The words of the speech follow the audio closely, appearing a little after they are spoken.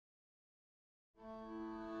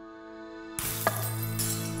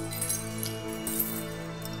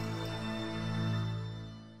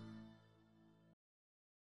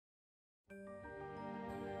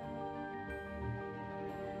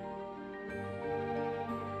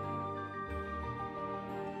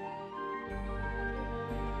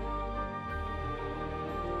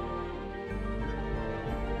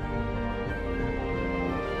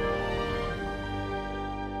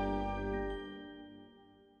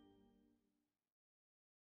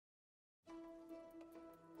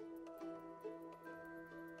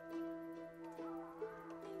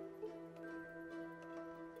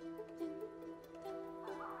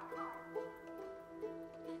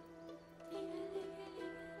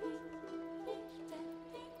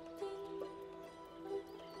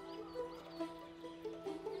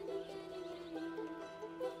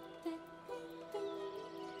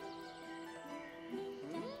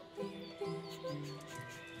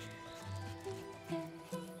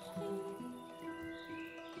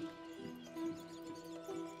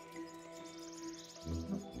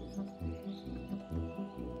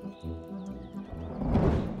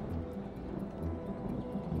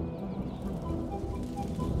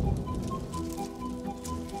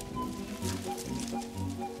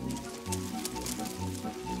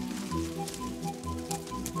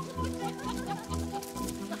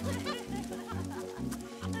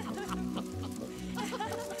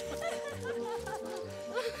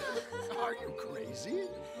crazy?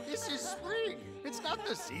 This is spring. It's not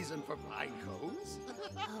the season for pine cones.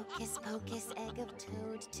 Hocus pocus, egg of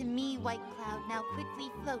toad, to me, white cloud, now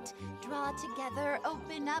quickly float. Draw together,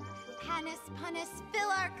 open up, panis, punis, fill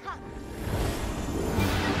our cup.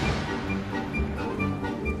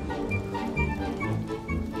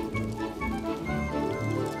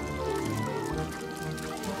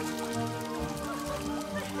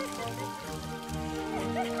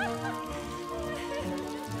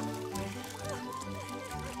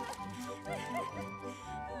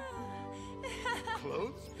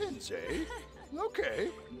 Clothespins, eh?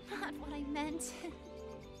 Okay. Not what I meant.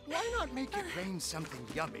 Why not make it rain something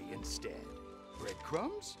yummy instead?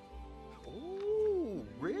 Breadcrumbs? Oh,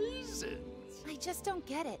 raisins. I just don't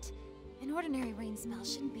get it. An ordinary rain smell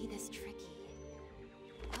shouldn't be this tricky.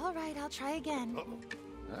 All right, I'll try again. Uh-oh.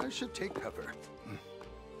 I should take cover.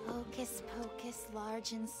 Hocus pocus,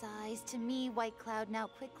 large in size, to me, white cloud, now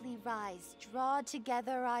quickly rise. Draw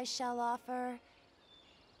together, I shall offer.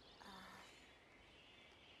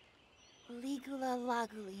 Ligula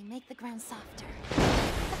laguli, make the ground softer.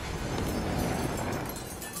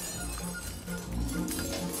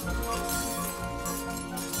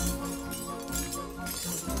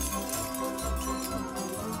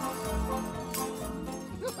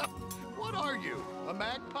 What are you, a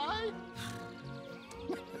magpie?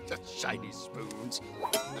 The shiny spoons.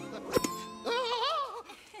 Oh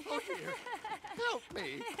dear, help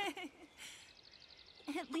me.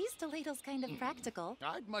 At least a ladle's kind of practical.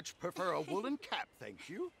 I'd much prefer a woolen cap, thank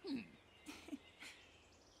you.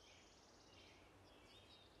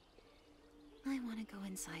 I want to go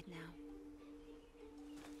inside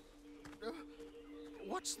now.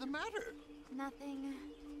 What's the matter? Nothing.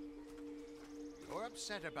 You're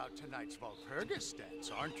upset about tonight's Walpurgis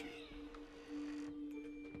dance, aren't you?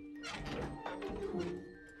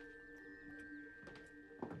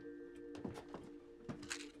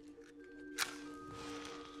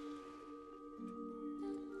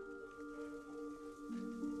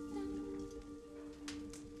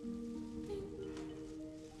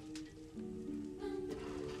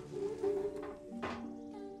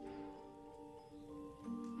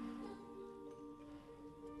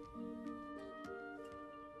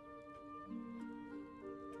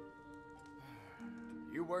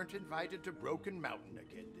 You weren't invited to Broken Mountain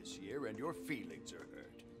again this year, and your feelings are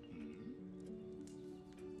hurt.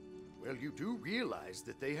 Well, you do realize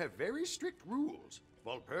that they have very strict rules.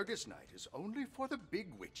 Walpurgis night is only for the big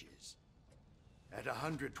witches. At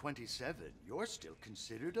 127, you're still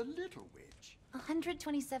considered a little witch.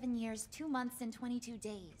 127 years, 2 months, and 22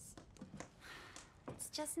 days. It's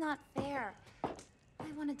just not fair.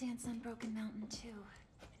 I want to dance on Broken Mountain, too.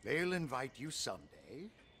 They'll invite you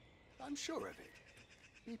someday. I'm sure of it.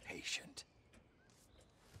 Be patient.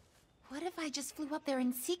 What if I just flew up there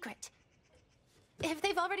in secret? If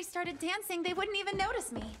they've already started dancing, they wouldn't even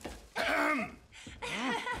notice me.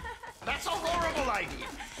 That's a horrible idea.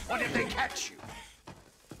 What if they catch you?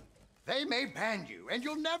 They may ban you, and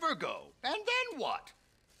you'll never go. And then what?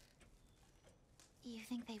 You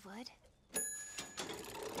think they would?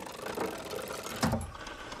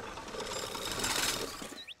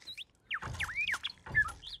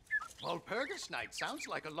 Walpurgis night sounds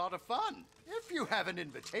like a lot of fun. If you have an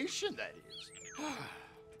invitation, that is.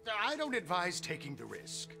 I don't advise taking the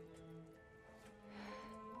risk.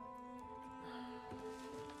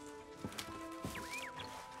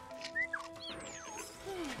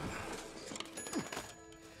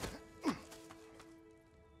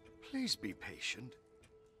 Please be patient.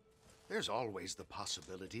 There's always the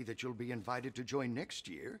possibility that you'll be invited to join next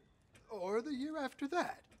year, or the year after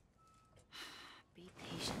that. Be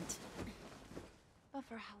patient. But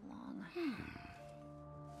for how long?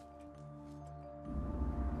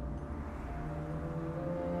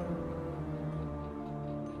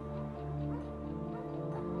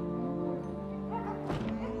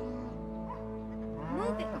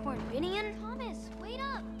 Move it, Corbinian. Thomas, wait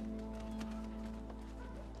up.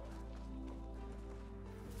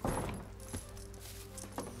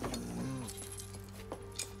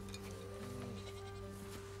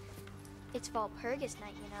 It's Walpurgis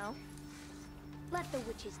night, you know. Let the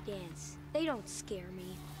witches dance. They don't scare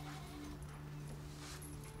me.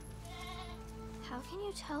 How can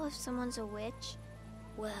you tell if someone's a witch?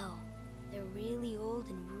 Well, they're really old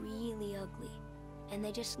and really ugly. And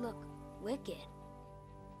they just look wicked.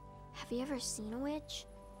 Have you ever seen a witch?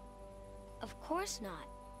 Of course not.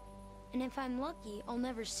 And if I'm lucky, I'll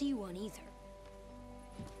never see one either.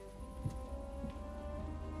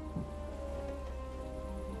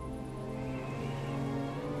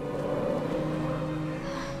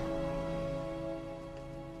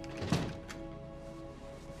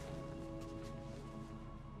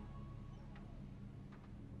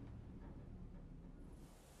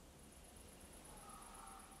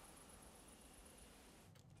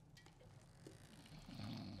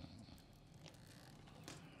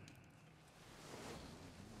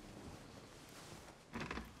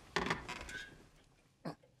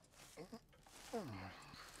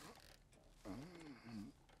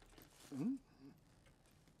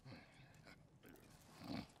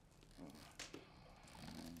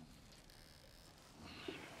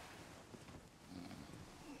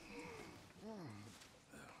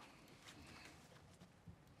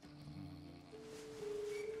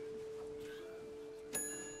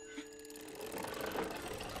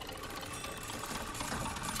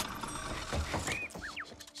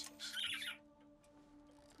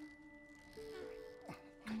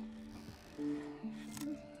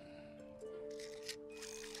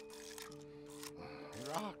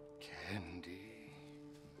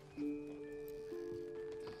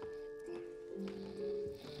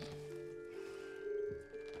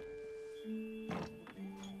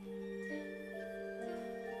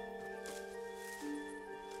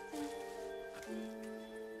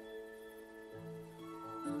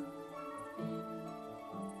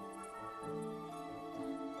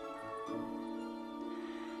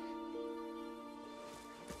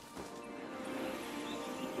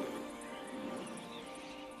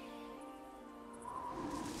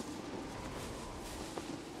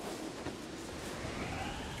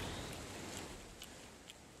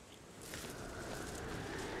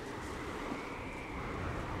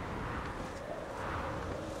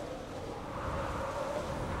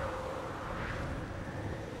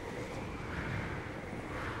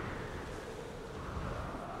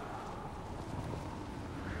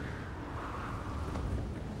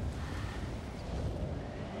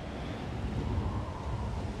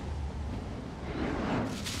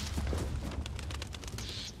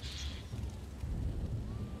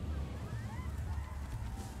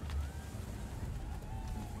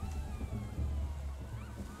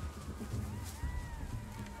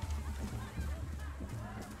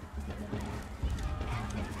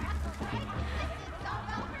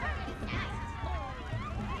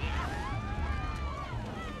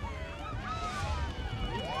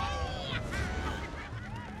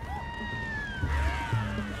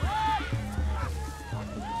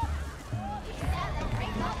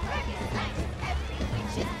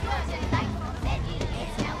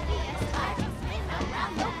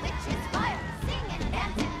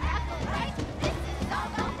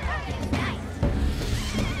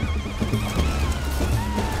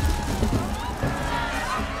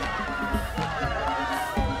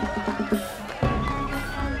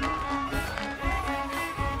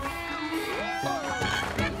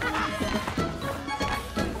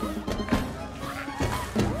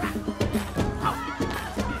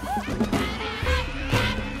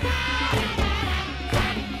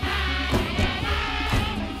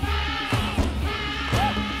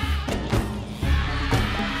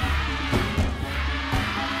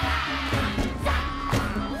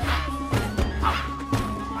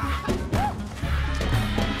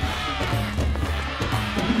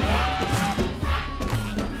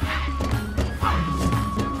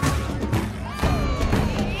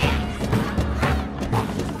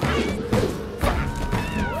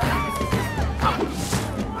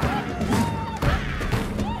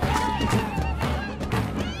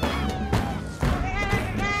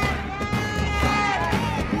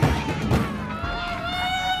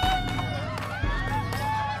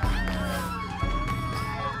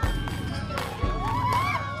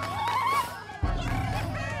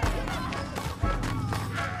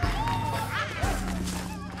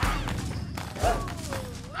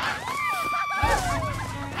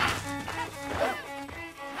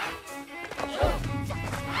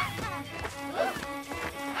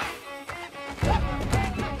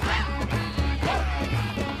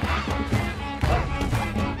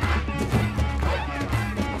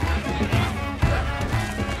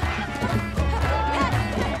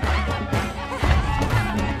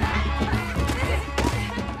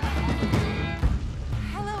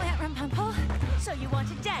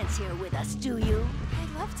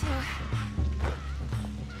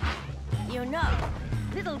 no.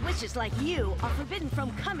 Little witches like you are forbidden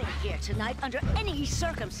from coming here tonight under any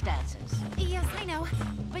circumstances. Yes, I know.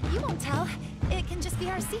 But you won't tell. It can just be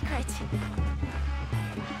our secret.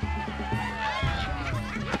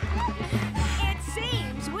 It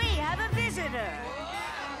seems we have a visitor.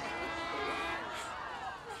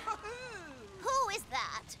 Who is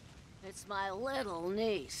that? It's my little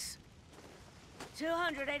niece.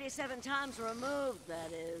 287 times removed,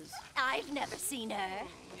 that is. I've never seen her.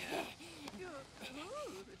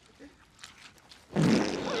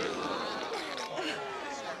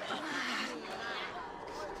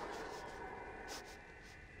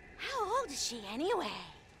 How old is she anyway?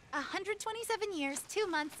 127 years, 2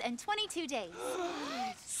 months, and 22 days.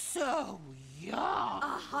 So young.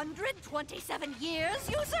 127 years,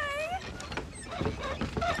 you say?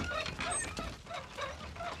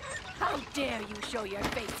 How dare you show your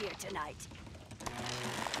face here tonight?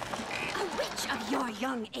 A witch of your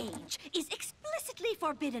young age is explicitly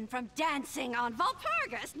forbidden from dancing on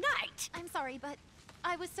Walpurgis night. I'm sorry, but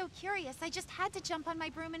I was so curious. I just had to jump on my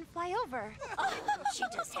broom and fly over. She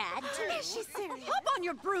just had to. She's serious. Hop on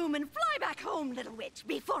your broom and fly back home, little witch,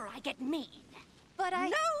 before I get mean. But I...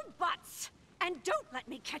 No buts! And don't let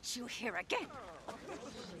me catch you here again.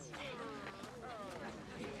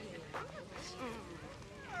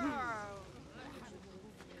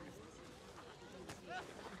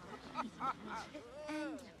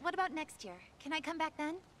 And what about next year? Can I come back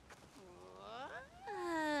then?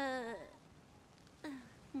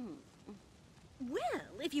 Well,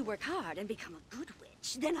 if you work hard and become a good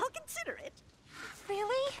witch, then I'll consider it.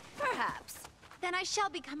 Really? Perhaps. Then I shall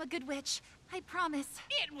become a good witch. I promise.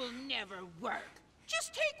 It will never work.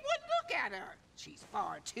 Just take one look at her. She's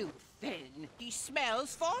far too thin. She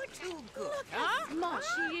smells far too good, huh? Small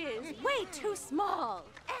she is. Way too small.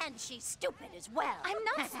 And she's stupid as well. I'm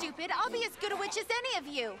not stupid. I'll be as good a witch as any of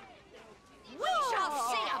you. We shall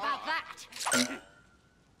see about that.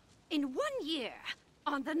 In 1 year,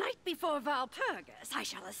 on the night before Walpurgis, I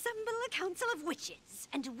shall assemble a council of witches,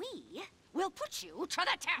 and we will put you to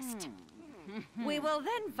the test. We will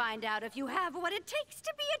then find out if you have what it takes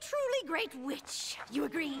to be a truly great witch. You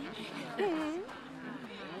agree?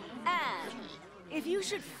 And if you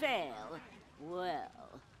should fail,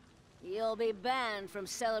 well, you'll be banned from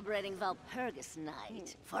celebrating Walpurgis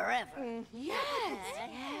night forever. Yes.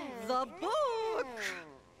 The book!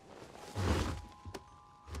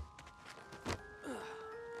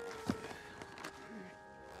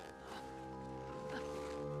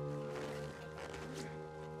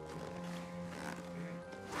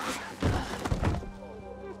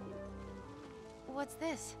 What's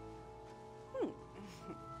this?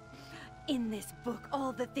 In this book,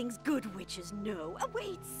 all the things good witches know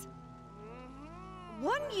awaits.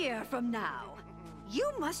 1 year from now,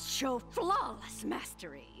 you must show flawless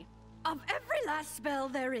mastery of every last spell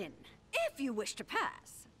therein, if you wish to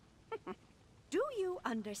pass. Do you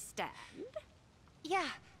understand?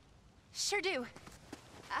 Yeah, sure do.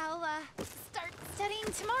 I'll, start studying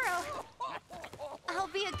tomorrow. I'll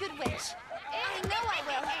be a good witch. I know I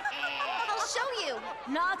will. I'll show you.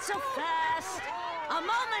 Not so fast. A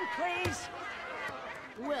moment, please.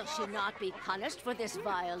 Will she not be punished for this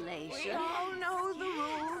violation? We all know the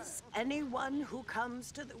rules. Anyone who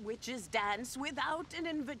comes to the witches' dance without an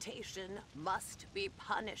invitation must be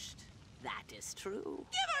punished. That is true.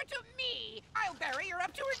 Give her to me. I'll bury her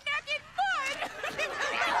up to her neck in mud.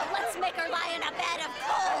 Let's make her lie in a bed of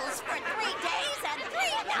coals for 3 days and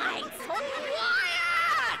 3 nights.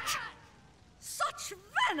 Quiet! Such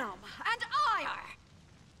venom and ire!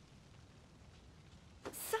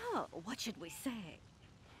 So, what should we say?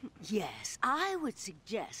 Yes, I would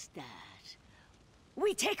suggest that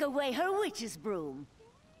we take away her witch's broom.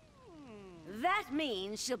 That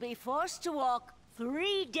means she'll be forced to walk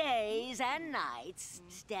 3 days and nights,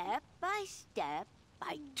 step by step,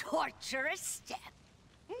 by torturous step,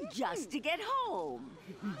 just to get home.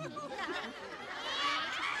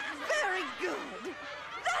 Very good.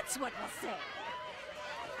 That's what we'll say.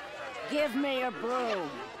 Give me your broom.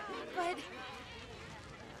 But...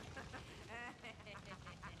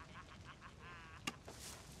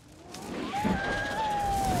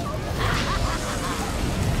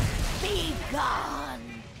 Be gone.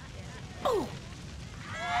 Ooh.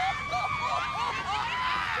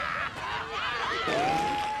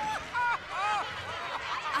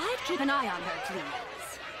 I'd keep an eye on her,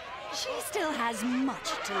 please. She still has much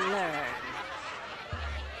to learn.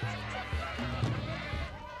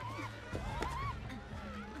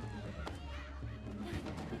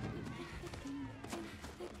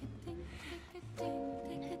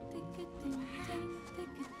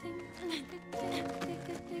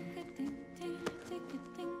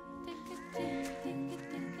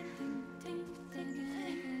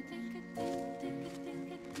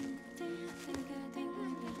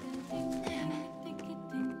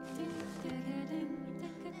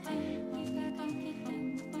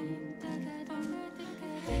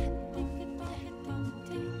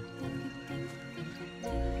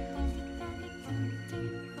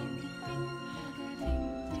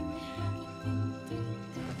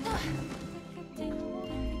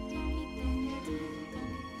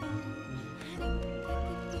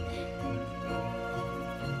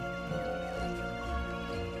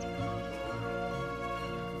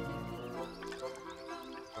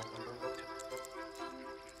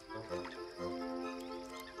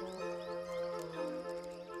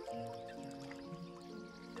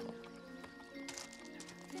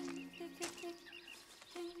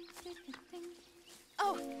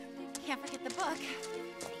 can't forget the book.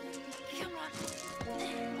 Come on.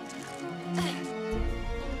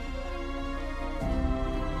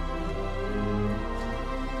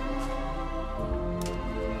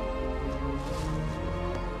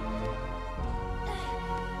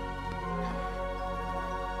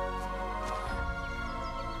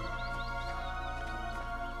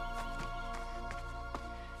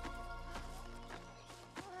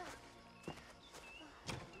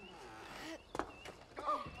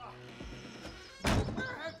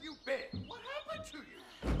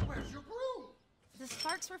 The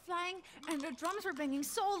sparks were flying, and the drums were banging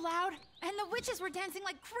so loud, and the witches were dancing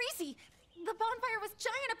like crazy. The bonfire was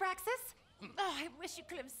giant, Abraxas. Oh, I wish you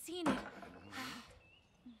could have seen it.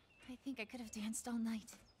 I think I could have danced all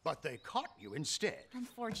night. But they caught you instead.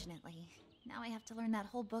 Unfortunately. Now I have to learn that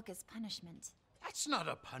whole book as punishment. That's not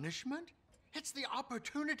a punishment. It's the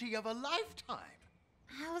opportunity of a lifetime.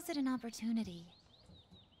 How is it an opportunity?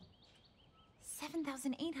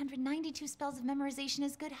 7,892 spells of memorization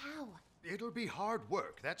is good how? It'll be hard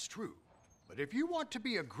work, that's true. But if you want to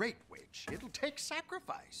be a great witch, it'll take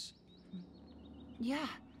sacrifice. Yeah.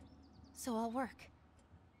 So I'll work.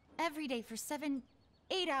 Every day for 7,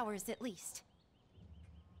 8 hours at least.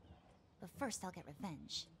 But first I'll get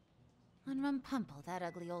revenge. On Rumpumple, that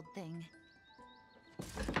ugly old thing.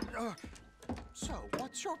 So,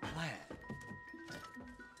 what's your plan?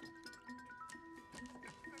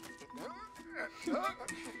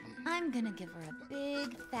 I'm gonna give her a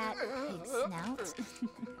big, fat pig snout.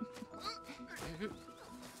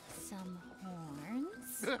 Some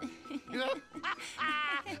horns.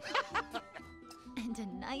 And a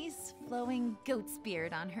nice, flowing goat's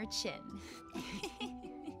beard on her chin.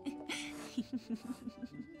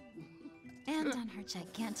 And on her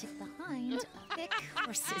gigantic behind, a thick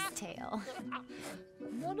horse's tail.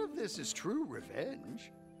 None of this is true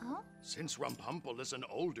revenge. Oh? Since Rumpumple is an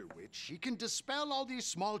older witch, she can dispel all these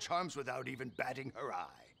small charms without even batting her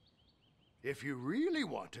eye. If you really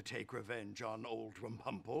want to take revenge on old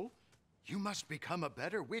Rumpumple, you must become a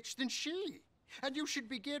better witch than she. And you should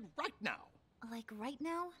begin right now. Like right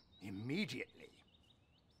now? Immediately.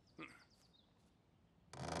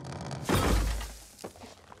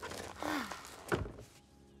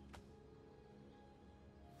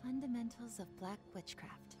 Fundamentals of Black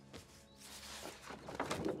Witchcraft.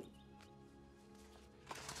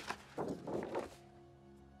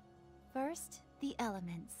 First, the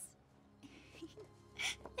elements.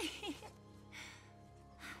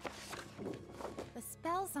 The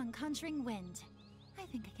spells on Conjuring Wind. I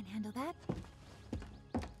think I can handle that.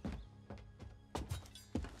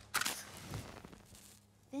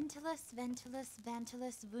 Ventulus, Ventulus,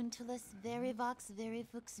 Vantulus, Vuntulus, Verivox,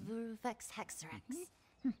 Verifux, Vurufex, Hexerex.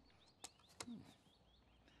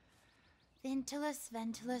 Ventulus,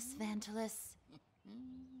 Ventulus, Vantulus.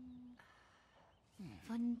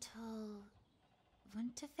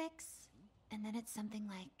 Vuntifix? And then it's something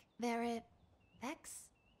like Verivex?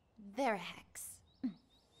 Verihex.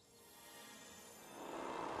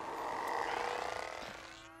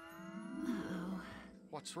 Uh-oh.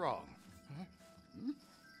 What's wrong?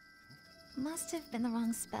 Must have been the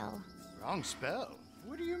wrong spell. Wrong spell?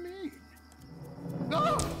 What do you mean?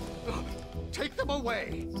 No! Take them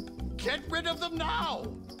away! Get rid of them now!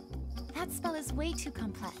 That spell is way too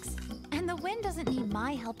complex. And the wind doesn't need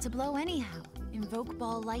my help to blow anyhow. Invoke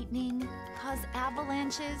ball lightning, cause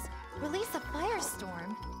avalanches, release a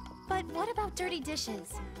firestorm. But what about dirty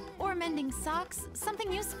dishes? Or mending socks?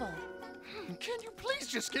 Something useful. Can you please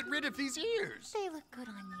just get rid of these ears? They look good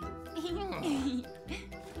on you.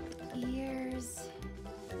 Ears.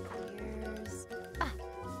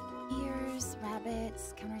 Ears,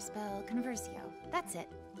 rabbits, counterspell, conversio. That's it.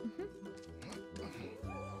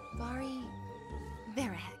 Vari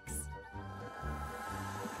Verihex.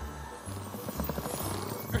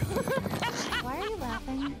 Why are you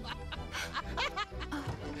laughing?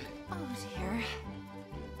 Oh dear.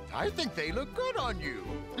 I think they look good on you.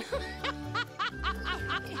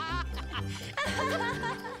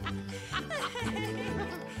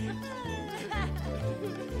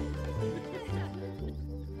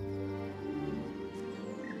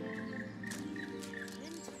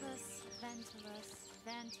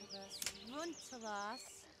 Ventulus, Vuntulus.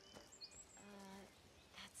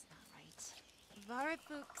 That's not right.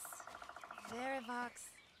 Varifux, Verivox.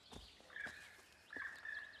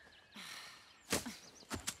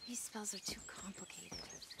 These spells are too complicated.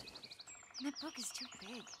 And that book is too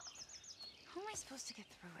big. How am I supposed to get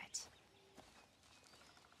through it?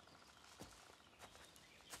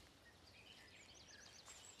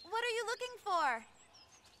 What are you looking for?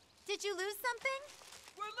 Did you lose something?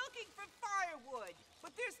 We're looking for firewood,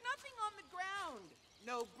 but there's nothing on the ground.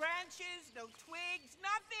 No branches, no twigs,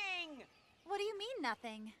 nothing! What do you mean,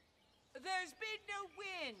 nothing? There's been no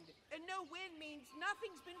wind, and no wind means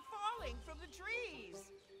nothing's been falling from the trees.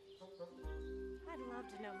 I'd love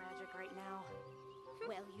to know magic right now.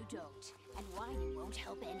 Well, you don't, and whining won't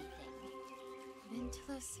help anything.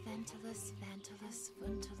 Ventilus, ventilus, vantulus,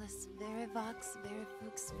 vuntulus, verivox,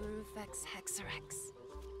 verifux, verufex, hexarex.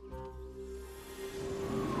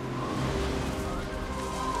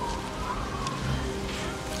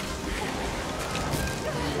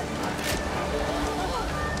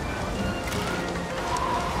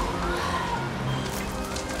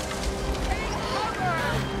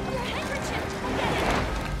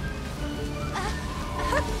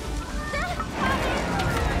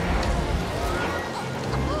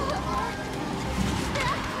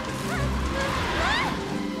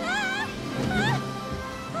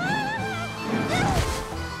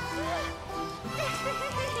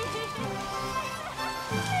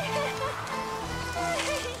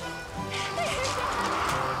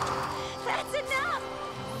 That's enough!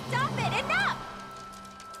 Stop it! Enough!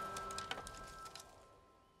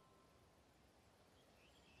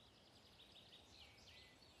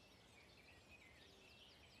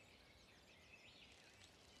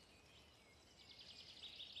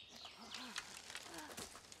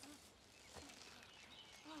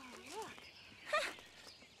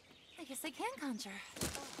 I guess I can conjure.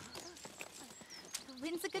 The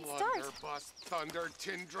wind's a good start. Blunderbuss, thunder,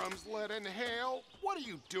 tin drums, lead, and hail. What are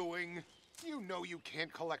you doing? You know you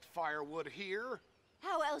can't collect firewood here.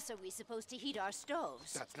 How else are we supposed to heat our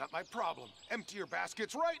stoves? That's not my problem. Empty your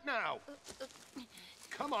baskets right now.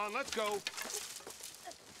 Come on, let's go.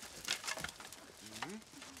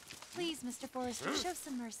 Please, Mr. Forrester, show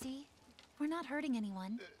some mercy. We're not hurting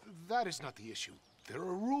anyone. That is not the issue. There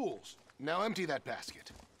are rules. Now empty that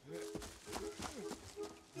basket.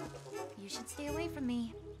 You should stay away from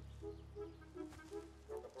me.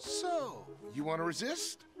 So, you want to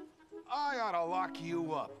resist? I ought to lock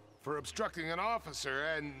you up for obstructing an officer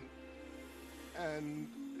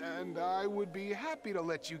and I would be happy to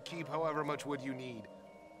let you keep however much wood you need.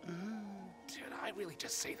 Did I really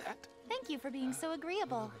just say that? Thank you for being so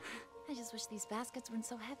agreeable. I just wish these baskets weren't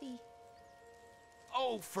so heavy.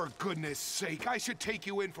 Oh, for goodness sake, I should take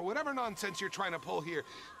you in for whatever nonsense you're trying to pull here.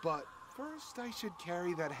 But first, I should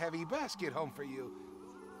carry that heavy basket home for you.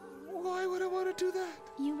 Why would I want to do that?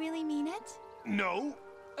 You really mean it? No,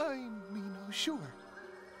 I mean, oh, sure.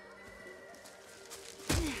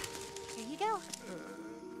 Here you go.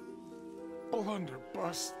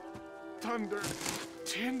 Blunderbuss, thunder,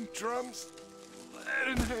 tin drums, lead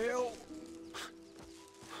and hail.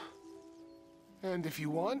 And if you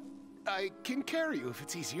want, I can carry you if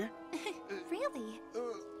it's easier. Really?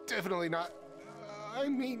 Definitely not. I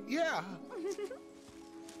mean, yeah.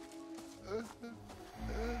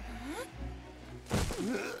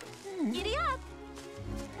 Giddy up!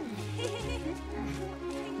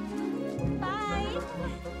 Bye!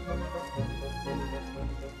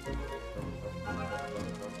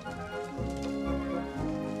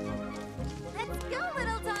 Let's go,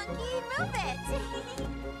 little donkey! Move it!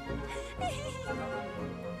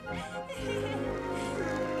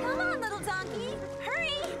 Come on, little donkey!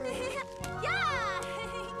 Hurry! Yeah!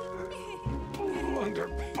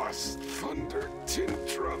 Blunderbuss, thunder, tin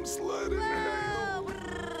drums, lead and hail. Whoa,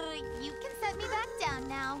 brrr. You can set me back down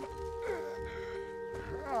now.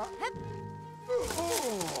 Hup.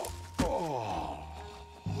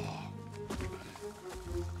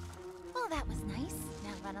 Well, that was nice.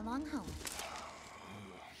 Now run along home.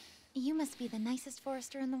 You must be the nicest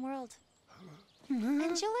forester in the world.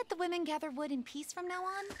 And you'll let the women gather wood in peace from now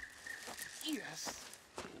on? Yes.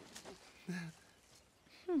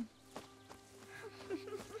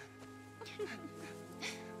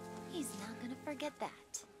 He's not gonna forget that.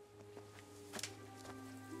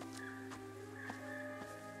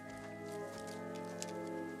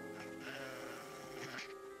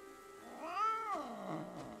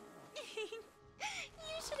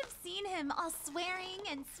 You should have seen him all swearing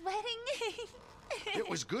and sweating. It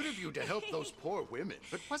was good of you to help those poor women,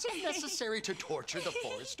 but was it necessary to torture the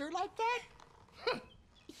forester like that?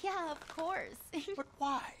 Yeah, of course. But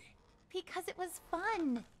why? Because it was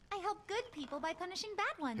fun. I help good people by punishing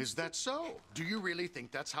bad ones. Is that so? Do you really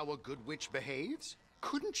think that's how a good witch behaves?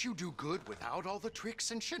 Couldn't you do good without all the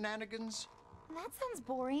tricks and shenanigans? That sounds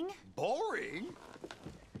boring. Boring?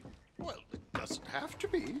 Well, it doesn't have to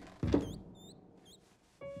be.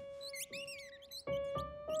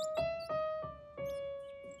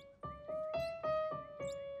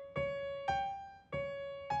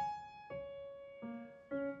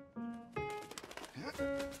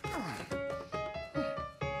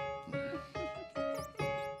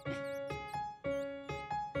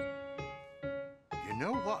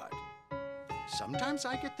 know what? Sometimes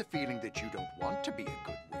I get the feeling that you don't want to be a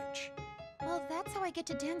good witch. Well, that's how I get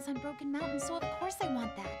to dance on Broken Mountain, so of course I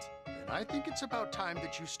want that. Then I think it's about time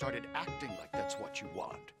that you started acting like that's what you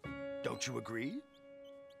want. Don't you agree?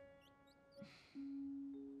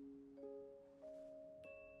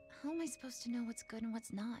 How am I supposed to know what's good and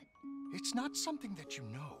what's not? It's not something that you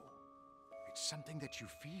know. It's something that you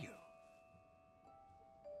feel.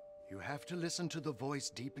 You have to listen to the voice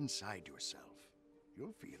deep inside yourself.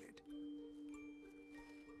 You'll feel it.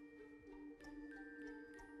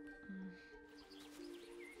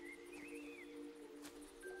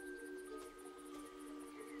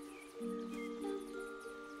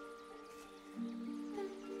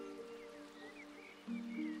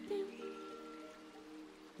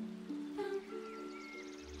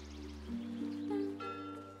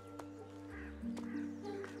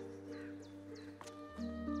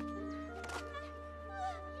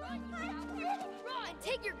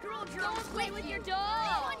 Take your girl drone and play with your dog!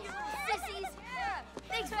 Come on, you sissies!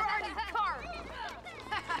 Thanks for our new car!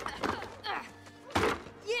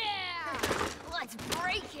 Yeah! Let's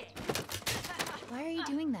break it! Why are you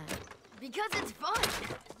doing that? Because it's fun!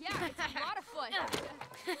 Yeah, it's a lot of fun!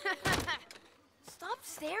 Stop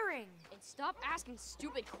staring! And stop asking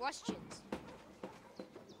stupid questions.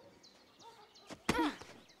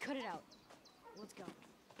 Cut it out. Let's go.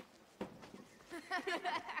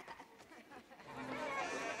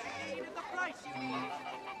 The price you need.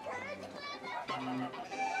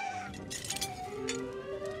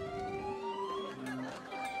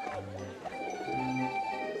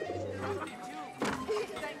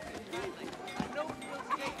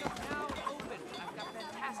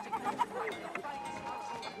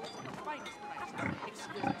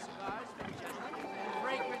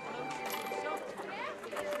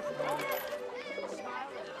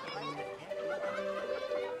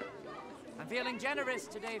 Feeling generous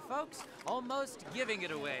today, folks. Almost giving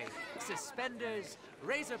it away. Suspenders,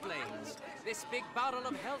 razor blades, this big bottle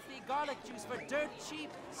of healthy garlic juice for dirt cheap.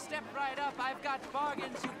 Step right up, I've got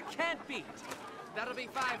bargains you can't beat. That'll be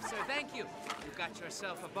 5, sir, thank you. You got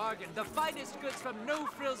yourself a bargain. The finest goods from No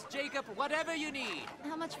Frills Jacob, whatever you need.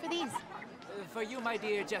 How much for these? For you, my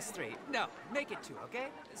dear, just 3. No, make it 2, okay?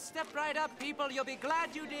 Step right up, people. You'll be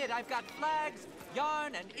glad you did. I've got flags,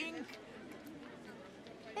 yarn, and ink.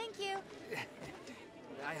 Thank you.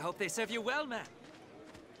 I hope they serve you well, ma'am.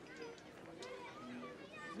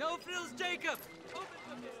 No Frills Jacob! Open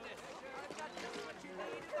for business. I've got just what you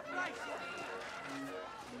need at the price you need.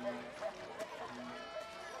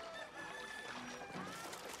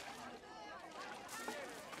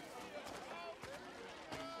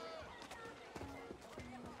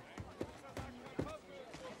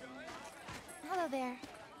 Hello there.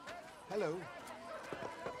 Hello.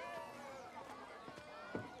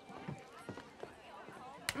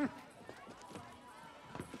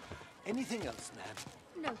 Anything else, ma'am?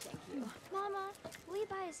 No, thank you. Mama, will you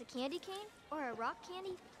buy us a candy cane? Or a rock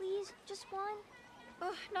candy, please? Just one?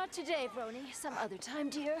 Oh, not today, Vroni. Some other time,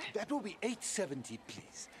 dear. That will be $8.70,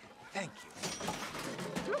 please. Thank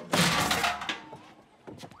you.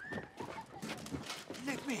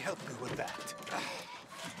 Let me help you with that.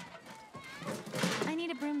 I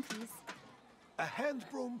need a broom, please. A hand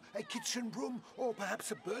broom, a kitchen broom, or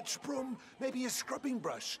perhaps a birch broom, maybe a scrubbing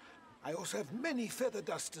brush. I also have many feather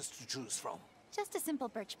dusters to choose from. Just a simple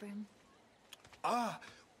birch broom. Ah,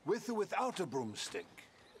 with or without a broomstick?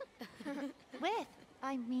 With.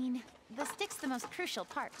 I mean, the stick's the most crucial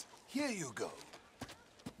part. Here you go.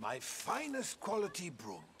 My finest quality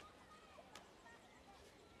broom.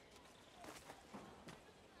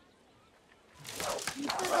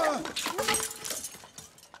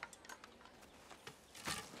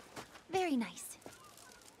 Very nice.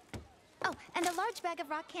 Oh, and a large bag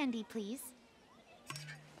of rock candy, please.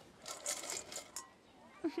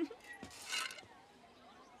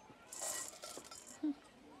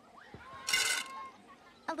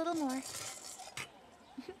 A little more.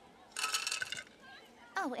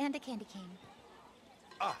 Oh, and a candy cane.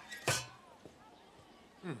 Ah.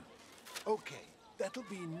 Okay, that'll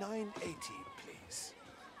be $9.80, please.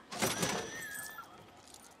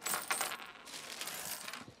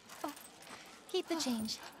 Oh, keep the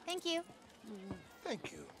change. Thank you.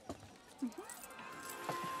 Thank you.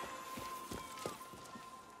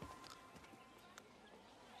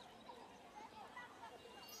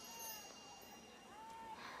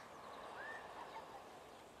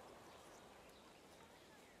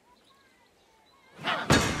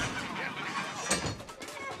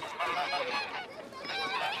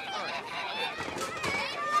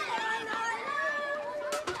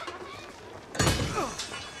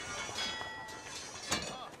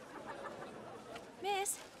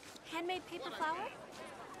 handmade paper flower?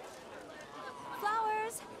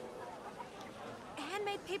 Flowers!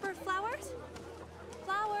 Handmade paper flowers?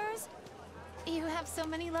 Flowers! You have so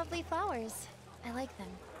many lovely flowers. I like them.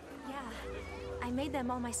 Yeah, I made them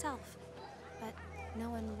all myself. But no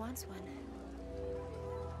one wants one.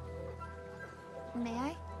 May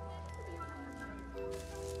I?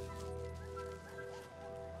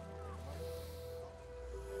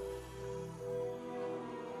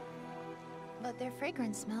 But their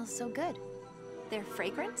fragrance smells so good. Their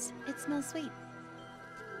fragrance? It smells sweet.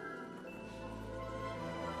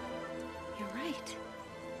 You're right.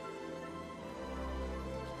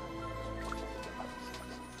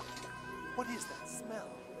 What is that smell?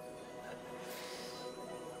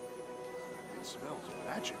 It smells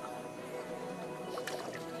magical.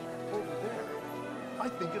 Over there. I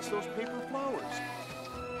think it's those paper flowers.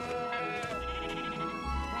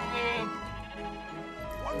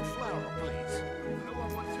 One flower, please. I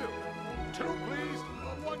want one too. Two, please.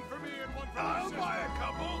 One for me and one for my sister. I'll buy a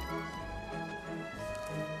couple.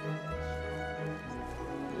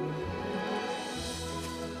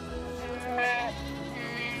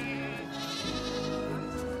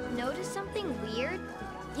 Notice something weird?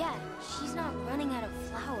 Yeah, she's not running out of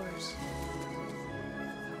flowers.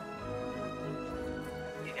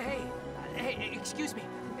 Hey, excuse me.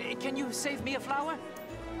 Can you save me a flower?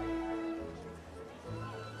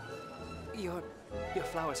 Your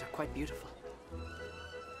flowers are quite beautiful.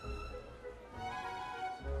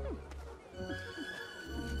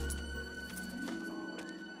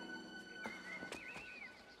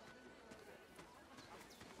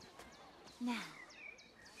 Now,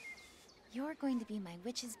 you're going to be my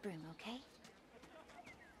witch's broom, okay?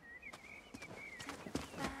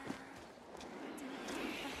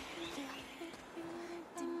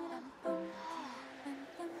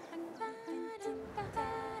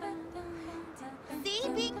 See,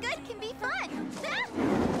 being good can be fun.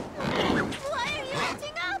 Why are you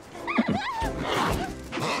acting up?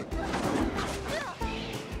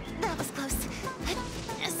 That was close.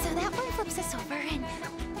 So that one flips us over, and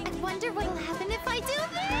I wonder what'll happen if I do that.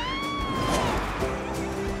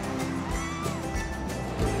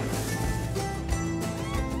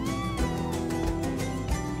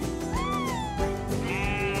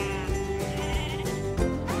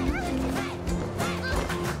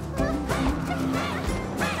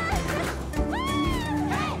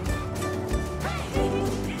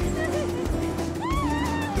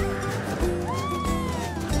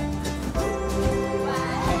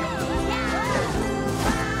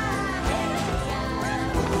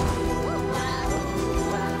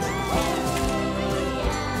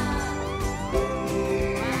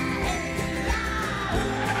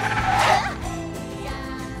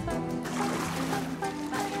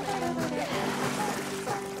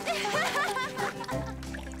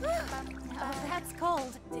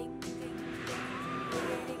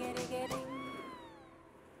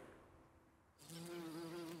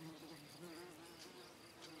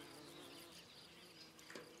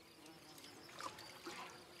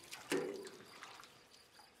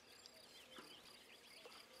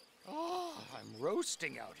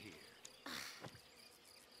 Roasting out here.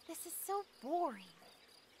 This is so boring.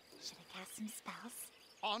 Should I cast some spells?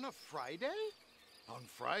 On a Friday? On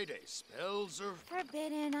Friday, spells are...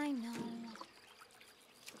 Forbidden, I know.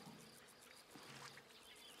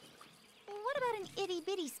 What about an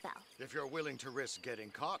itty-bitty spell? If you're willing to risk getting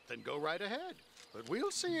caught, then go right ahead. But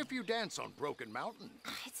we'll see if you dance on Broken Mountain.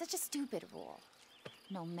 It's such a stupid rule.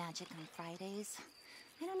 No magic on Fridays.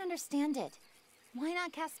 I don't understand it. Why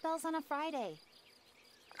not cast spells on a Friday?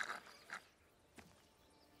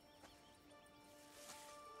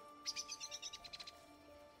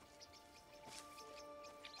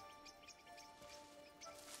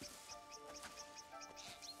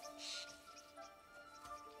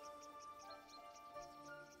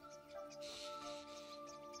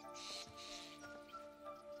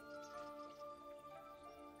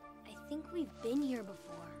 I think we've been here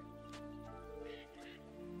before.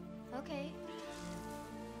 Okay.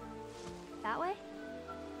 That way?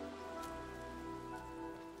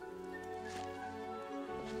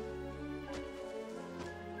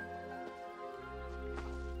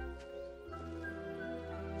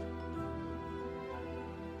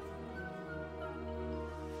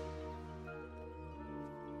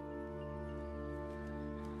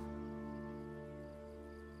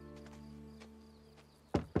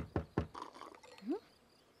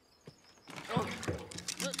 Oh,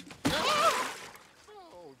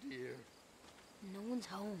 dear. No one's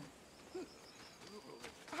home.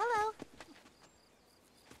 Hello.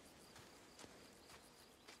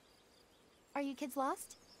 Are you kids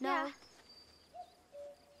lost? No.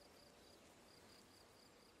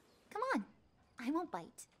 won't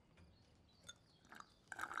bite.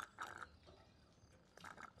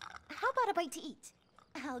 How about a bite to eat?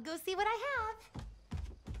 I'll go see what I have.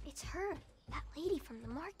 It's her, that lady from the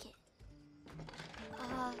market.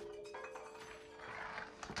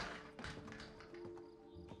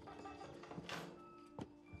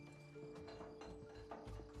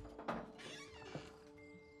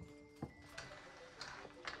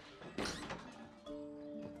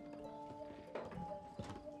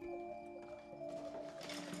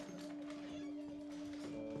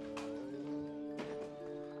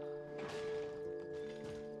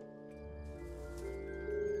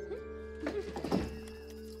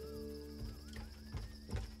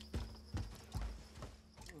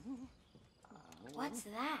 What's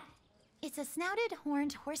that? It's a snouted,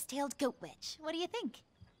 horned, horse-tailed goat witch. What do you think?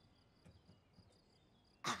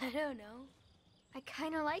 I don't know. I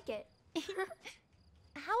kind of like it.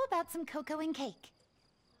 How about some cocoa and cake?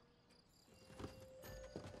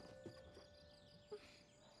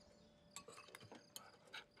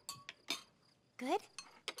 Good?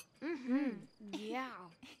 Mm-hmm. Yeah.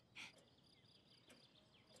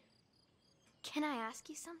 Can I ask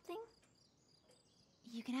you something?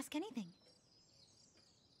 You can ask anything.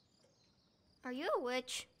 Are you a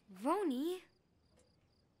witch? Roni?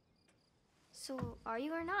 So, are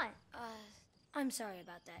you or not? I'm sorry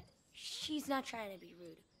about that. She's not trying to be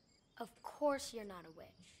rude. Of course you're not a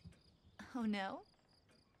witch. Oh, no?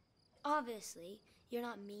 Obviously, you're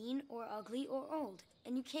not mean or ugly or old,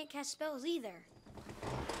 and you can't cast spells either.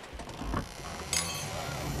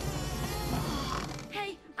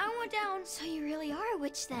 Hey, I went down. So you really are a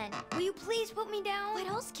witch then? Will you please put me down? What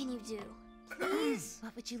else can you do? Please?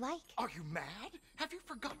 What would you like? Are you mad? Have you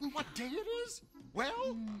forgotten what day it is?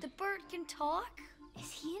 Well? The bird can talk?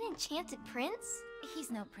 Is he an enchanted prince?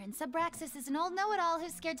 He's no prince. Abraxas is an old know-it-all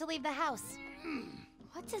who's scared to leave the house.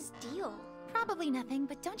 What's his deal? Probably nothing,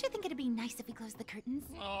 but don't you think it'd be nice if we closed the curtains?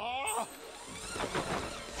 Oh.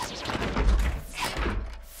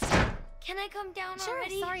 Can I come down Sure,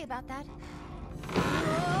 already? sorry about that.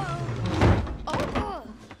 Oh!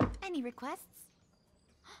 Any requests?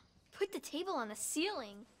 Put the table on the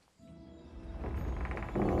ceiling.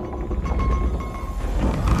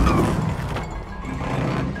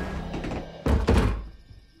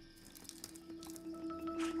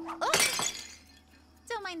 Oh!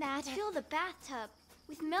 Don't mind that. Fill the bathtub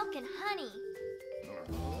with milk and honey.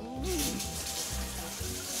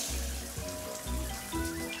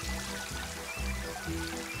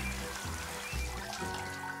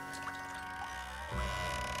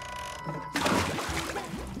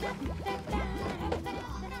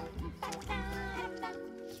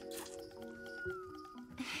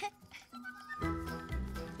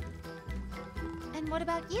 And what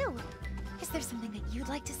about you? Is there something that you'd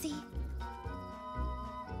like to see?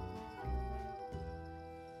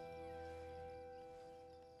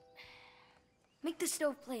 Make the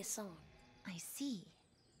stove play a song. I see.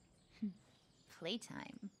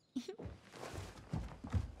 Playtime.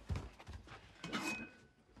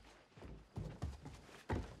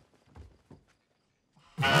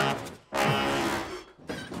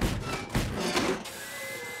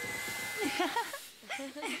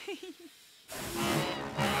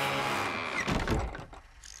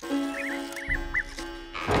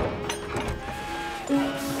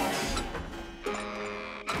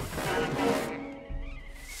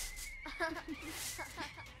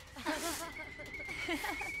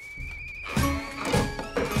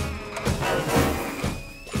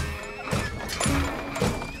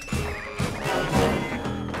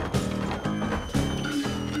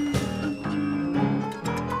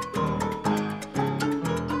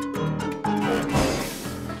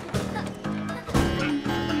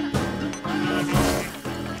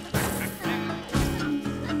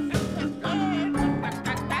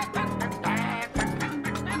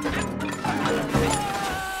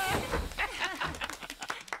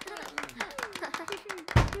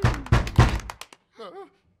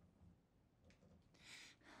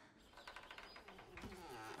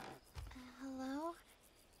 Hello?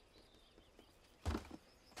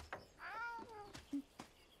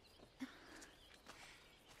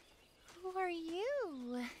 Who are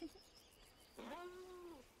you?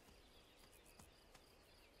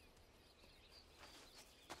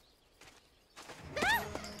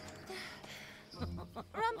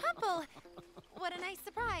 Rumpumple! What a nice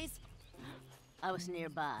surprise. I was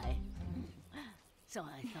nearby, so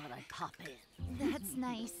I thought I'd pop in. That's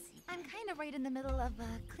nice. I'm kind of right in the middle of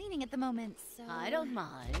cleaning at the moment, so... I don't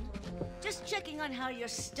mind. Just checking on how your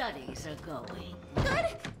studies are going.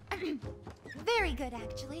 Good! Very good,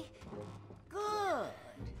 actually. Good.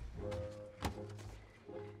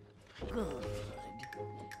 Good.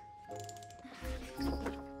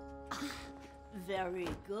 Very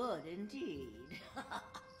good indeed.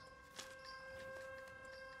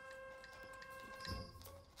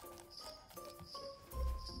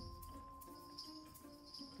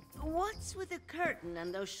 What's with the curtain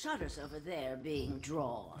and those shutters over there being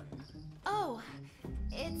drawn? Oh,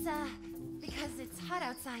 it's, because it's hot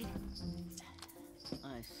outside.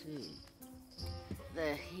 I see.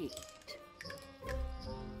 The heat.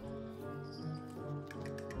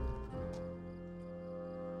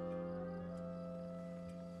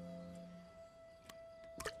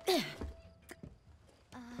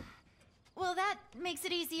 Well, that makes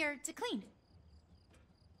it easier to clean.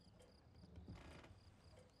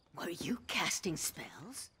 Were you casting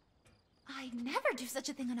spells? I never do such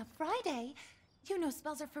a thing on a Friday. You know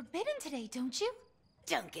spells are forbidden today, don't you?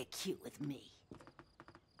 Don't get cute with me.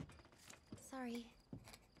 Sorry.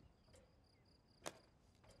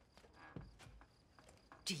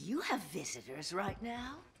 Do you have visitors right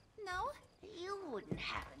now? No? You wouldn't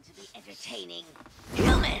happen to be entertaining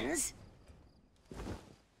humans?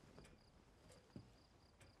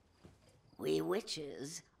 We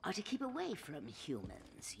witches are to keep away from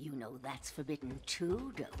humans. You know that's forbidden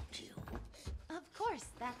too, don't you? Of course,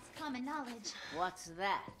 that's common knowledge. What's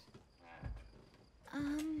that?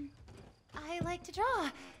 I like to draw.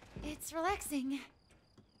 It's relaxing.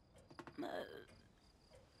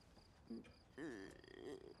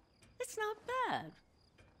 It's not bad.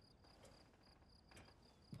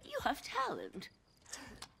 You have talent.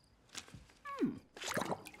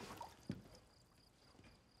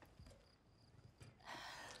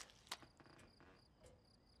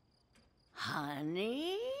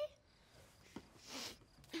 Honey?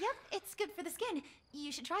 Yep, it's good for the skin.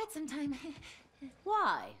 You should try it sometime.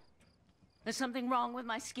 Why? There's something wrong with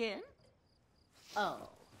my skin? Oh.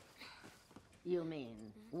 You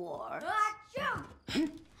mean war?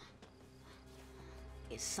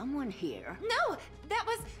 Is someone here? No! That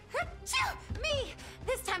was achoo, me!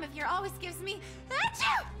 This time of year always gives me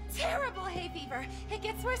achoo, terrible hay fever. It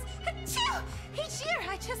gets worse achoo, each year.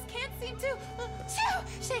 I just can't seem to achoo,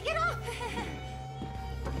 shake it off.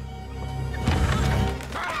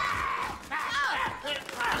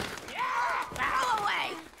 Go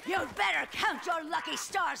away! You'd better count your lucky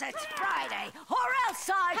stars. It's Friday, or else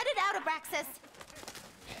I... Cut it out, Abraxas.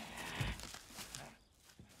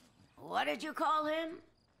 What did you call him?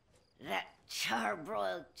 That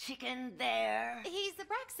charbroiled chicken there? He's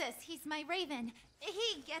Abraxas. He's my raven.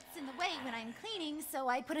 He gets in the way when I'm cleaning, so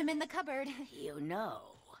I put him in the cupboard. You know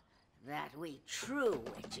that we true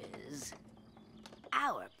witches,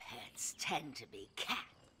 our pets tend to be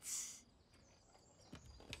cats.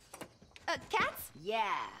 Cats?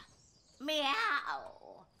 Yeah.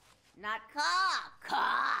 Meow. Not caw,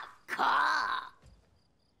 caw, caw.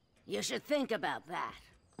 You should think about that.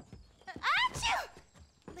 Achoo!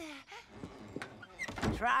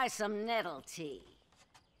 Try some nettle tea.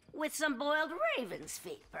 With some boiled raven's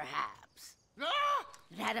feet, perhaps.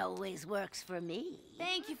 That always works for me.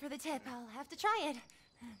 Thank you for the tip. I'll have to try it.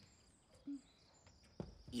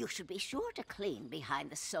 You should be sure to clean behind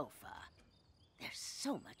the sofa. There's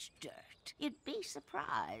so much dirt. You'd be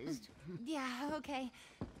surprised. Yeah, okay.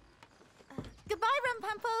 Goodbye,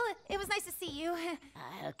 Rumpumple. It was nice to see you.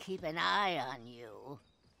 I'll keep an eye on you.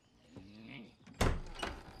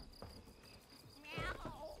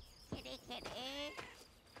 Kitty, kitty.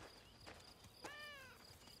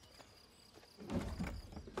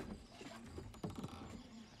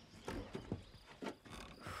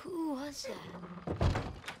 Who was that?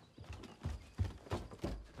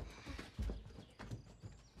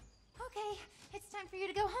 Okay, it's time for you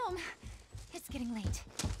to go home. It's getting late.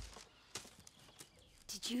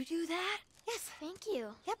 Did you do that? Yes. Thank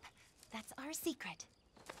you. Yep, that's our secret.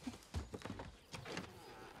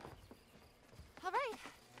 All right,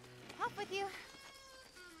 off with you.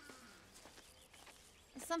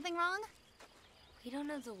 Is something wrong? We don't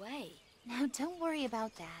know the way. Now, don't worry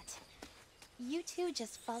about that. You two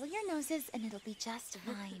just follow your noses and it'll be just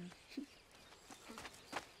fine.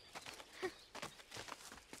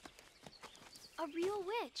 A real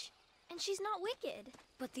witch. And she's not wicked.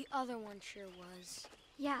 But the other one sure was.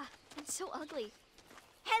 Yeah, it's so ugly.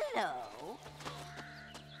 Hello.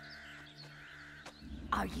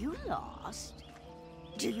 Are you lost?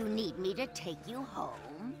 Do you need me to take you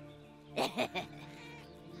home?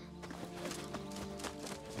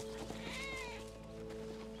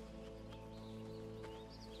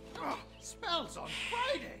 Spells on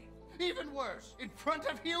Friday! Even worse, in front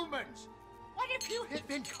of humans! What if you had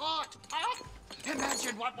been caught, huh?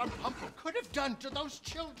 Imagine what Rumpumple could have done to those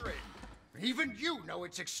children! Even you know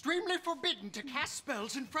it's extremely forbidden to cast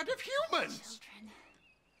spells in front of humans! Children.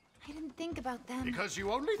 I didn't think about them. Because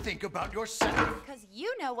you only think about yourself. Because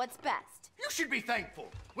you know what's best. You should be thankful.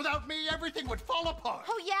 Without me, everything would fall apart.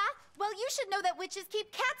 Oh, yeah? Well, you should know that witches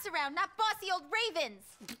keep cats around, not bossy old ravens.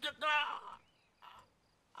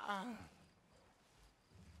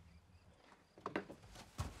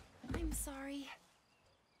 I'm sorry.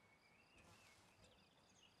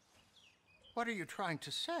 What are you trying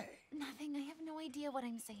to say? Nothing. I have no idea what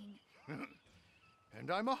I'm saying. And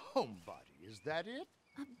I'm a homebody, is that it?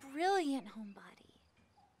 A brilliant homebody.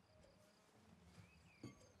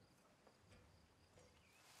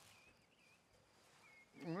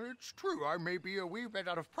 It's true, I may be a wee bit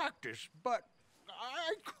out of practice, but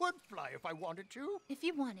I could fly if I wanted to. If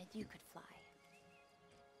you wanted, you could fly.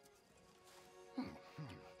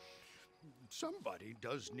 Somebody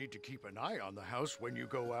does need to keep an eye on the house when you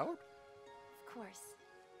go out. Of course.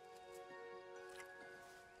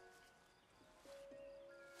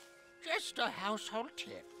 Just a household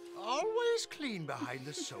tip. Always clean behind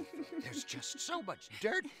the sofa. There's just so much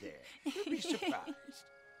dirt there. You'll be surprised.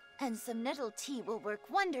 And some nettle tea will work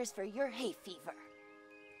wonders for your hay fever.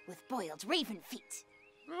 With boiled raven feet.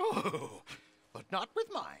 Oh, but not with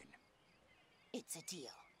mine. It's a deal.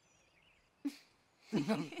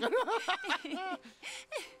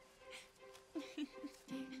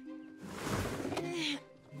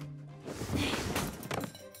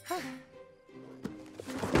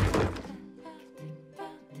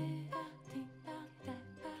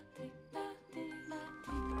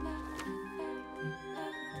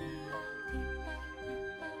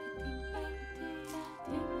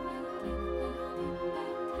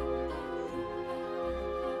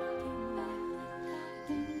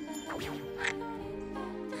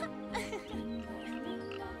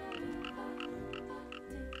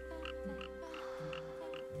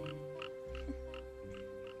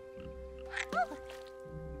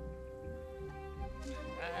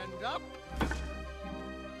 And up.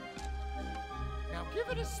 Now give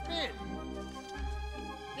it a spin.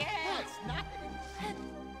 Yes, nice.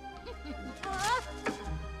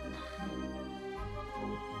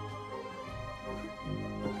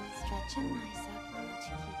 Stretch and rise up, to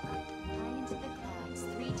keep up. Fly into the clouds,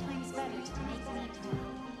 3 times better to make me proud.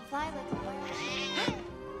 Fly like a bird.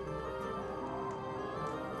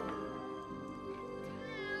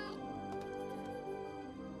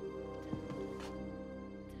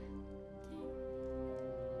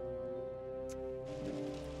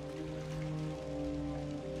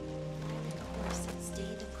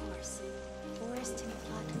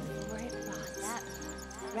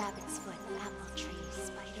 Rabbit's foot, apple tree,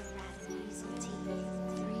 spider, rat, and weasel tea.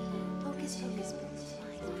 3, hocus pocus, birds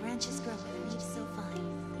flying, branches growing, leaves so fine.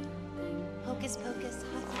 Hocus pocus,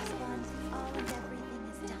 hocus bond, all and everything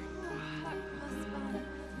is done. Hocus bond,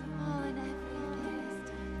 all and everything is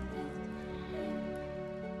done.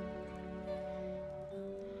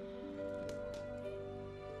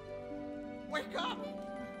 Wake up!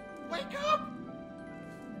 Wake up!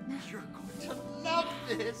 You're going to love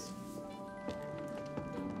this.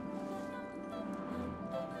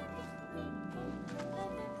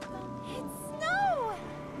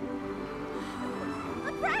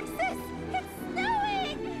 Abraxas! It's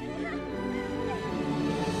snowing!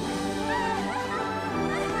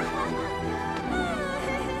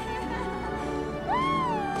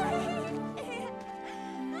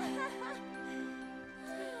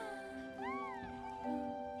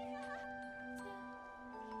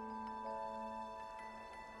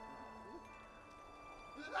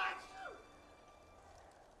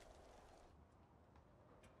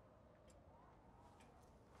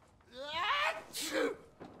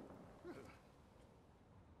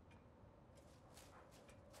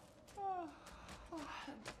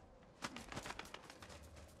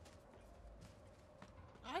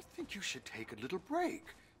 I think you should take a little break.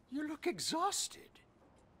 You look exhausted.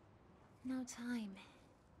 No time.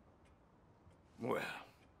 Well,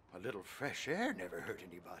 a little fresh air never hurt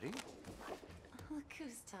anybody. Look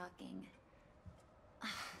who's talking.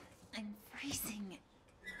 I'm freezing.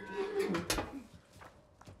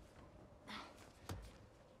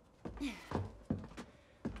 Let's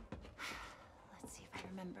see if I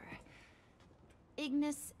remember.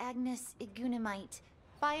 Ignis, Agnes, Igunamite.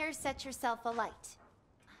 Fire, set yourself alight.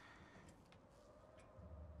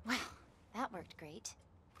 Well, that worked great.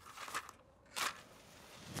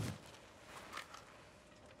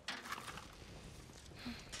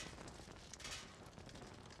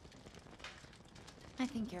 I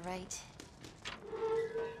think you're right.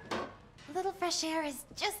 A little fresh air is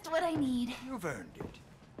just what I need. You've earned it.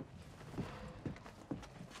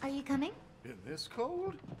 Are you coming? In this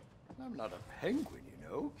cold? I'm not a penguin, you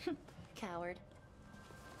know. Coward.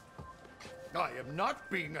 I am not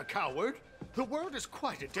being a coward. The world is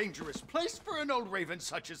quite a dangerous place for an old raven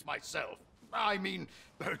such as myself. I mean,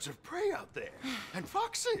 birds of prey out there, and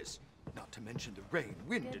foxes. Not to mention the rain,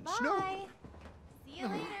 wind, and snow. Goodbye. See you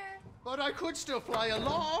later. But I could still fly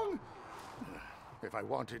along. If I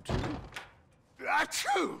wanted to.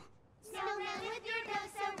 Achoo! Snowman with your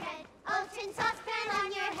nose so red, old tin saucepan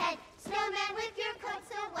on your head. Snowman with your coat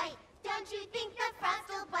so white, don't you think the frost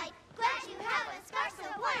will bite? Glad you have a scarf so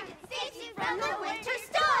warm, it saves you from the winter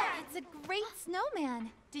storm! It's a great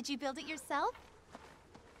snowman. Did you build it yourself?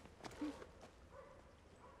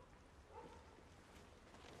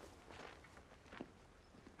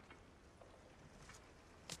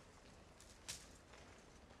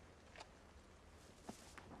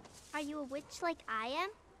 Are you a witch like I am?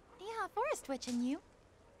 Yeah, forest witch and you.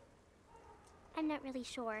 I'm not really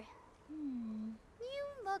sure. You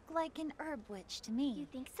look like an herb witch to me. You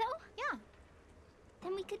think so? Yeah,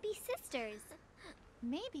 Then we could be sisters.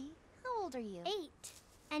 maybe. How old are you? 8.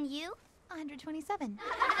 And you? 127.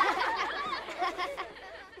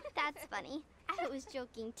 That's funny. I was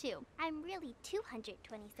joking too. I'm really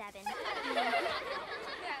 227.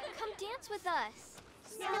 Come dance with us.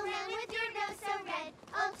 Snowman with your nose so red,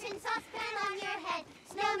 old tin saucepan on your head.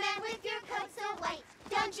 Snowman with your coat so white,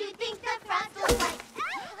 don't you think the frost will bite?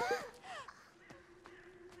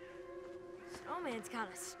 Snowman's kind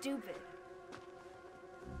of stupid.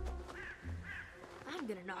 I'm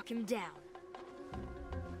gonna knock him down.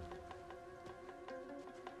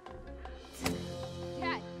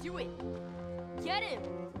 Yeah, do it. Get him.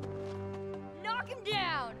 Knock him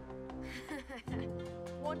down.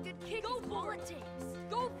 One good kick. Go for it.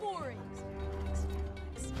 Go for it.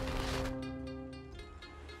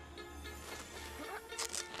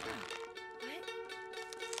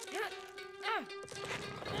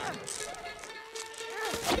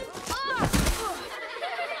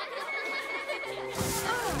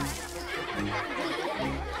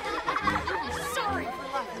 Sorry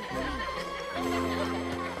for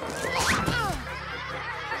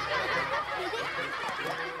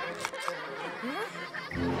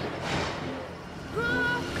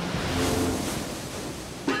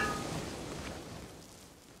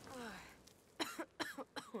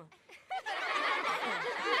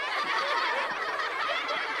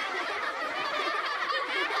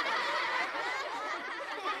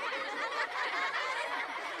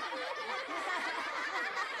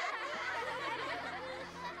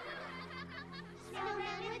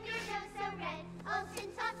Snowman with your nose so red, old tin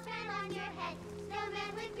saucepan on your head.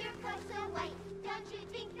 Snowman with your coat so white, don't you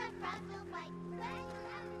think the frost will bite?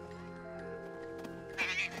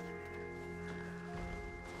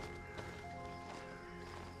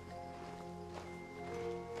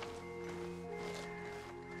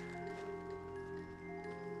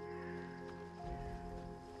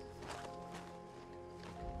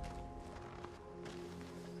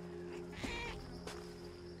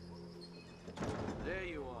 There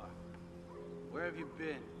you are. Where have you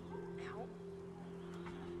been? Ow.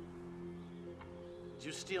 Did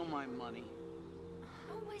you steal my money?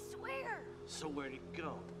 No, I swear. So where'd it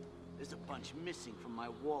go? There's a bunch missing from my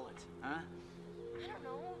wallet, huh? I don't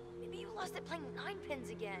know. Maybe you lost it playing 9 pins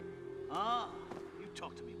again. Ah, you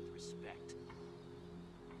talk to me with respect.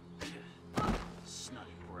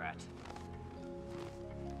 Snotty brat.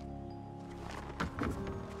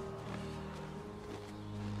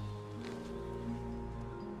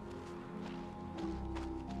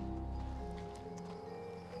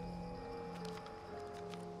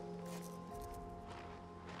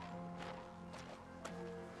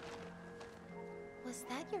 Was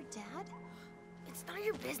that your dad? It's none of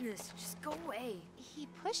your business. Just go away. He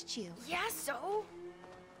pushed you. Yeah, so?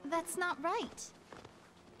 That's not right.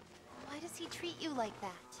 Why does he treat you like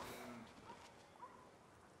that?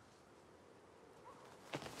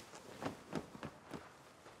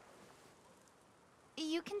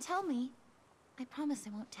 You can tell me. I promise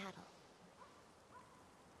I won't tattle.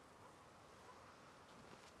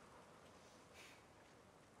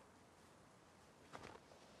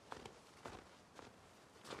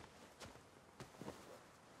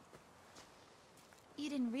 You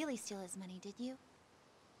didn't really steal his money, did you?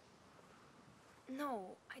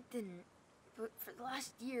 No, I didn't. But for the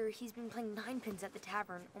last year, he's been playing 9 pins at the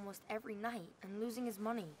tavern almost every night and losing his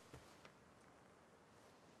money.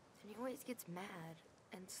 And he always gets mad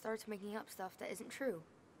and starts making up stuff that isn't true.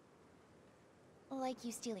 Like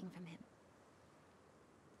you stealing from him.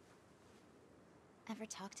 Ever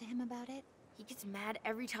talk to him about it? He gets mad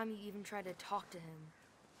every time you even try to talk to him.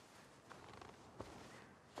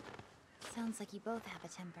 Sounds like you both have a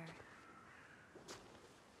temper.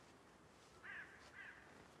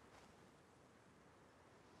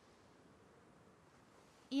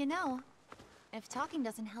 You know, if talking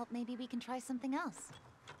doesn't help, maybe we can try something else.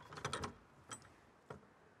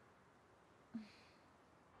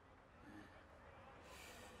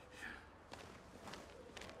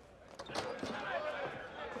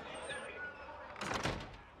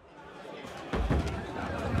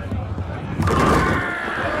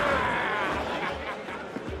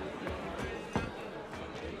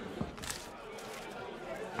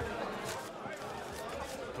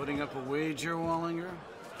 Putting up a wager, Wallinger?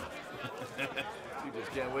 You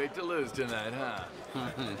just can't wait to lose tonight, huh?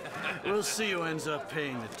 We'll see who ends up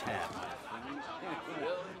paying the tab.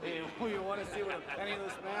 Hey, you want to see what a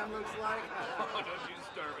penniless man looks like? Oh, don't you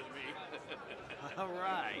start with me. All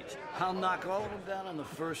right. I'll knock all of them down on the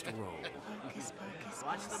first roll. Focus, focus,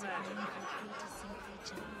 Watch the magic.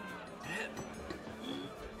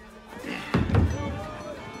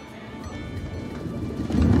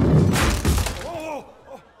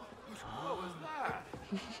 What was that?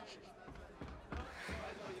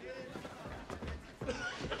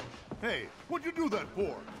 Hey, what'd you do that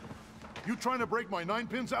for? You trying to break my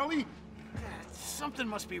 9-pins alley? Something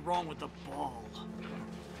must be wrong with the ball.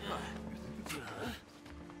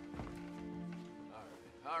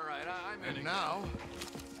 All right, I'm in. And now,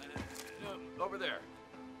 Over there.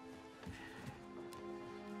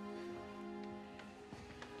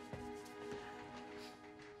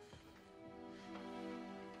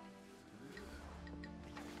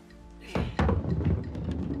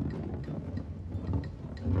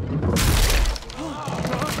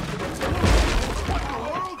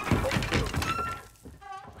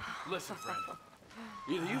 Listen, friend.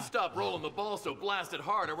 Either you stop rolling the ball so blasted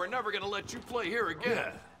hard, or we're never gonna let you play here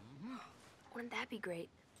again. Wouldn't that be great?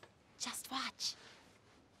 Just watch.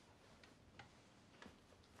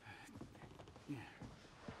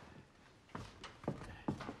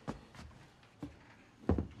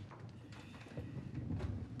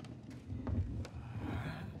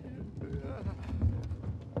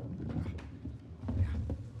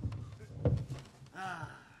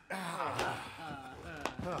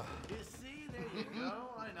 You see, there you go.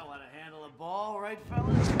 I know how to handle a ball, right,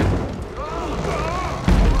 fellas?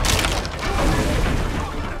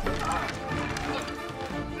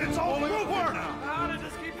 It's all over now! How did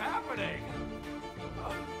this keep happening?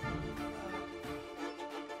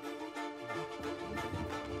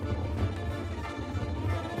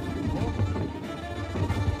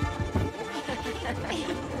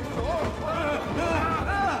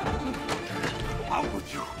 Out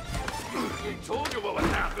with you! We told you what would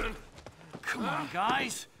happen. Come on,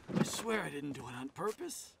 guys. I swear I didn't do it on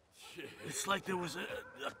purpose. It's like there was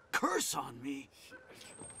a curse on me.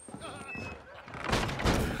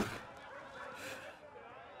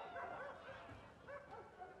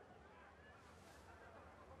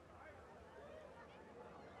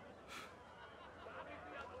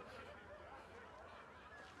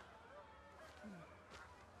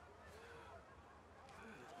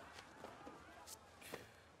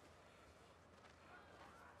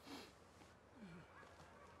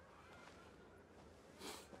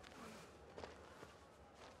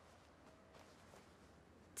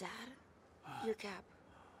 Dad, your cap.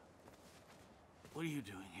 What are you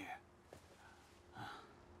doing here?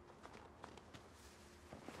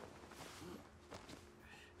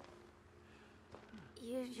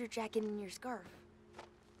 Here's your jacket and your scarf.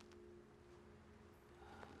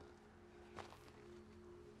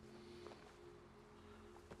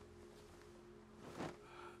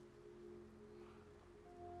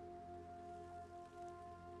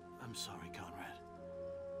 I'm sorry, Conrad.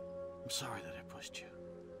 I'm sorry that I pushed you.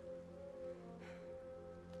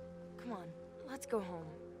 Come on, let's go home.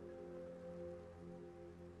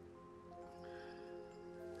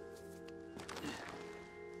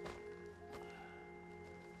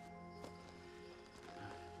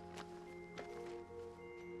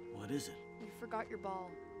 What is it? You forgot your ball.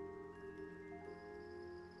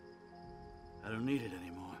 I don't need it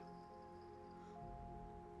anymore.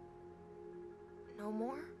 No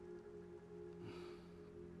more?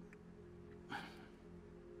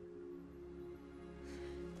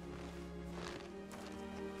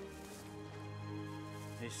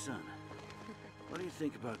 Hey, son. What do you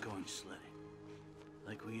think about going sledding?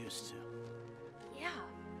 Like we used to? Yeah,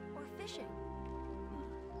 or fishing.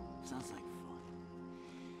 Sounds like fun.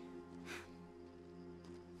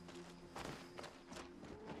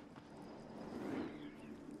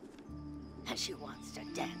 And she wants to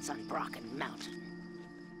dance on Brocken Mountain.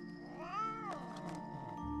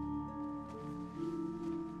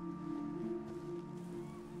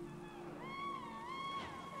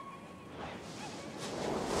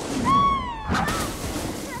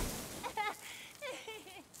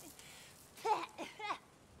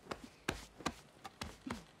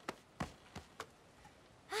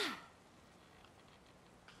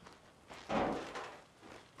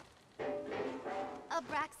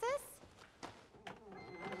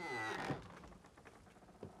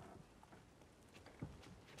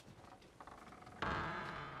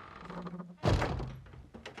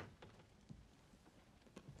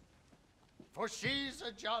 For she's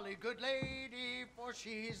a jolly good lady, for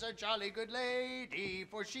she's a jolly good lady,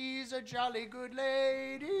 for she's a jolly good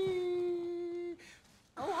lady.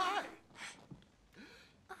 Oh, hi.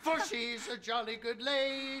 For she's a jolly good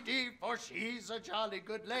lady, for she's a jolly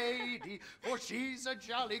good lady, for she's a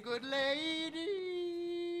jolly good lady.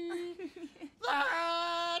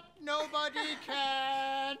 That nobody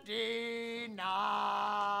can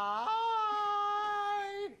deny.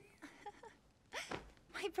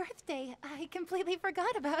 My birthday. I completely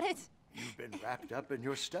forgot about it. You've been wrapped up in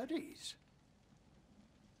your studies.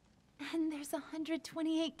 And there's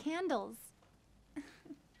 128 candles.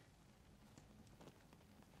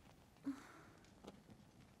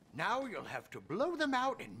 Now you'll have to blow them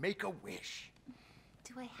out and make a wish.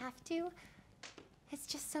 Do I have to? It's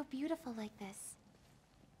just so beautiful like this.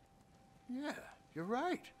 Yeah, you're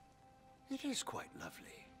right. It is quite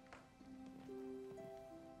lovely.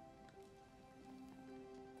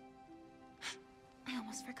 I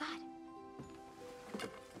almost forgot.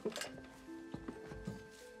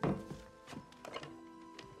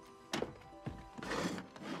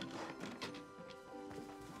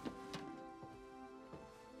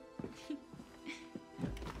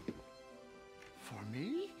 For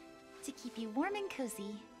me? To keep you warm and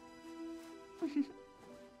cozy.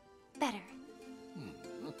 Better.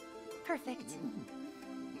 Perfect.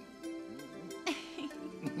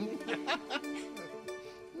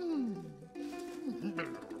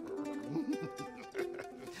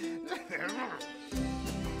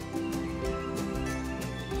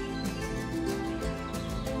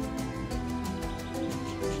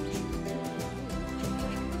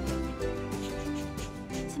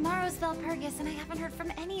 Tomorrow's Valpurgis, and I haven't heard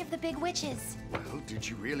from any of the big witches. Well, did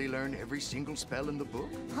you really learn every single spell in the book?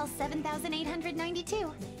 All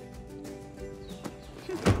 7,892.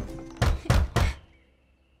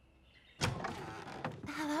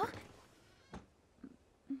 Hello?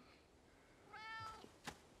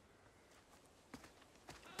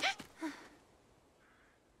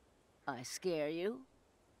 I scare you?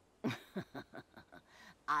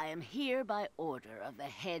 I am here by order of the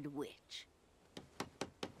head witch.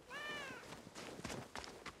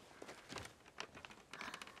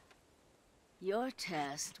 Your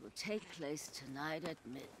test will take place tonight at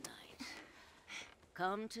midnight.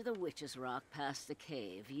 Come to the Witch's Rock past the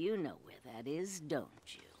cave. You know where that is, don't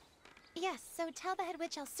you? Yes, so tell the head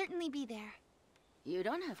witch I'll certainly be there. You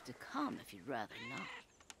don't have to come if you'd rather not.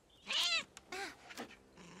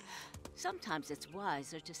 Sometimes it's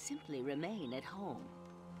wiser to simply remain at home.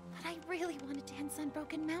 But I really want to dance on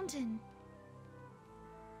Broken Mountain.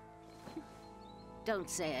 Don't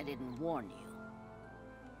say I didn't warn you.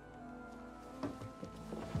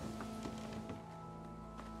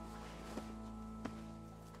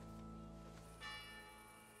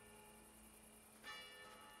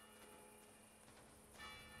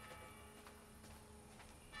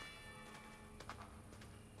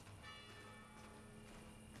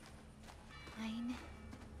 Nine,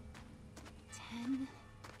 10,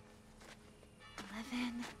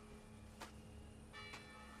 11,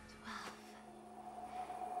 12.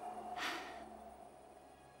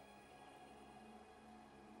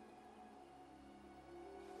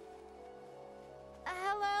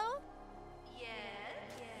 Hello? Yes?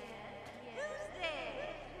 Who's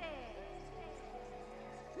there?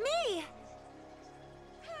 Me!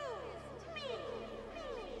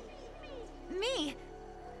 Me!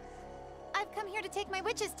 I've come here to take my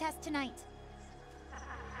witch's test tonight.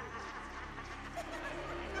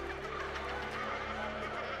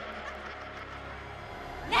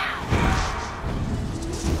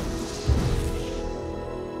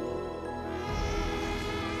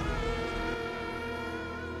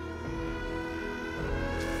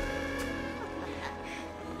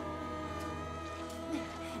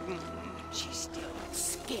 She's still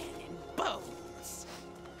skin and bones.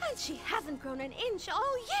 And she hasn't grown an inch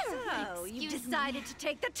all year. So, you decided to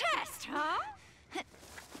take the test, huh?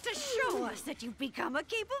 To show us that you've become a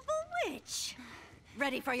capable witch.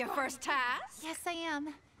 Ready for your first task? Yes, I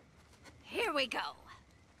am. Here we go.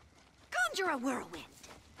 Conjure a whirlwind.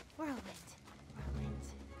 Whirlwind.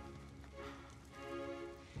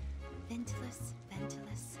 Ventilus,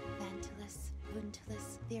 Ventilus, Ventilus,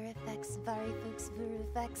 Vuntilus, Virifex, Varifux,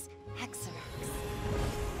 Vurifex, Hexarax.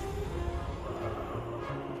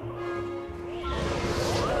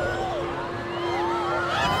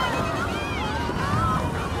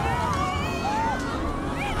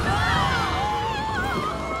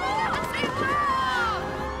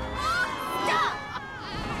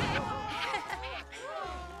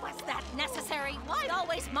 Was that necessary? Why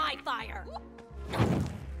always my fire?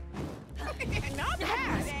 Not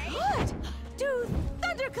bad, eh? Good! 2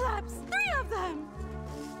 thunderclaps! 3 of them!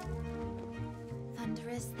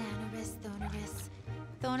 Thunderous, Thanaris, Thonorus.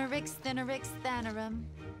 Thonarix, Thinarix, Thanarum.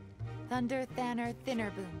 Thunder, Thanner,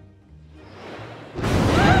 Thinnerboom.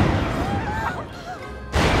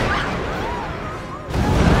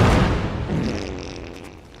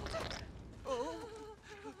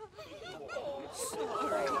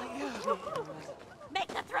 Make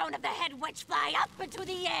the throne of the head witch fly up into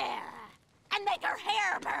the air! And make her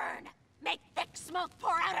hair burn! Make thick smoke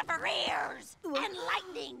pour out of her ears! And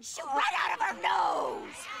lightning shoot right out of her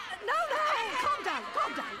nose! No, calm down,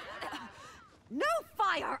 calm down. No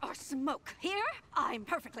fire or smoke here. I'm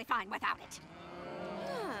perfectly fine without it.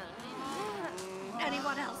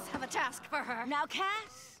 Anyone else have a task for her? Now,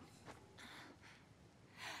 Cass.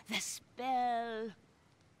 The spell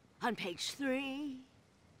on page 3.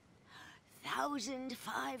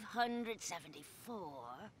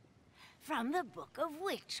 1574 from the Book of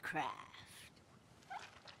Witchcraft.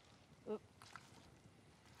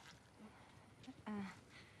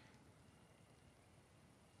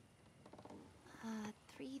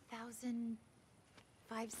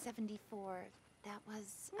 3,574. That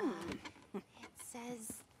was, it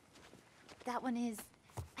says, that one is,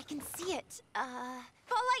 I can see it.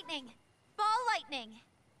 Ball lightning! Ball lightning!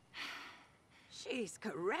 She's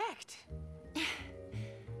correct.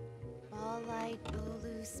 Ball light,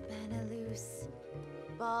 bolus, banalus.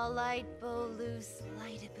 Ball light, bolus,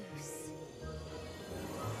 lightaboos.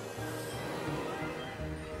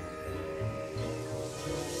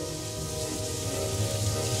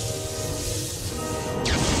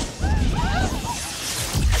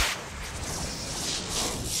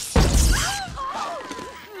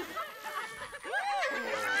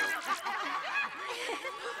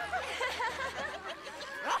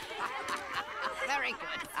 Very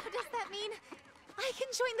good. So does that mean I can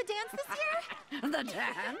join the dance this year? The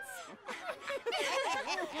dance?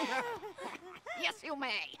 Yes, you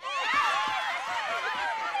may.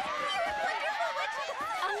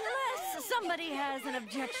 Unless somebody has an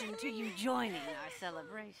objection to you joining our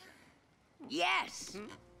celebration. Yes.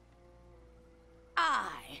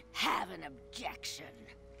 I have an objection.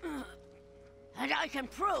 And I can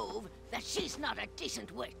prove that she's not a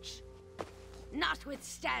decent witch.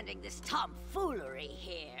 Notwithstanding this tomfoolery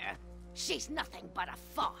here, she's nothing but a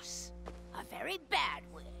farce. A very bad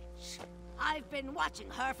witch. I've been watching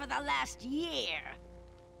her for the last year.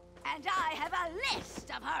 And I have a list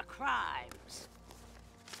of her crimes.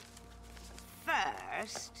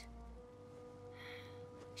 First,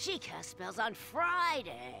 she casts spells on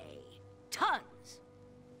Friday. Tons.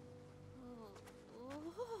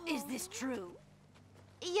 Is this true?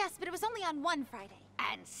 Yes, but it was only on one Friday.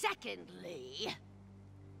 And secondly,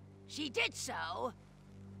 she did so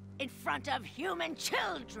in front of human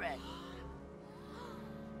children.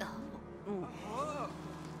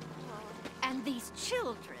 And these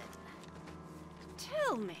children,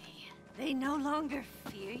 tell me, they no longer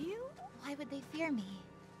fear you? Why would they fear me?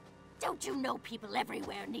 Don't you know people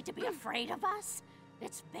everywhere need to be afraid of us?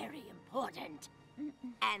 It's very important.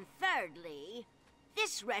 And thirdly,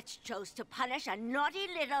 this wretch chose to punish a naughty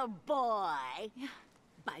little boy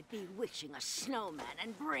by bewitching a snowman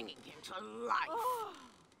and bringing him to life.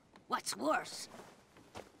 What's worse,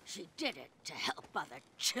 she did it to help other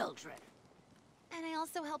children. And I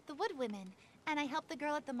also helped the wood women. And I helped the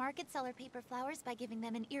girl at the market sell her paper flowers by giving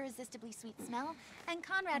them an irresistibly sweet smell. And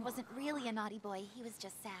Conrad wasn't really a naughty boy, he was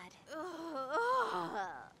just sad.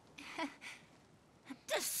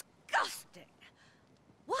 Disgusting!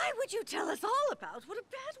 Why would you tell us all about what a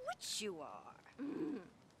bad witch you are?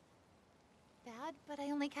 Bad, but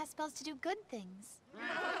I only cast spells to do good things.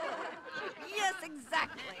 Yes,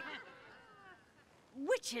 exactly.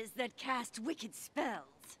 Witches that cast wicked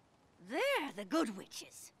spells. They're the good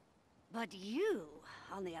witches. But you,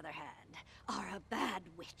 on the other hand, are a bad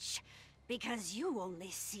witch, because you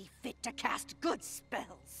only see fit to cast good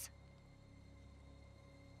spells.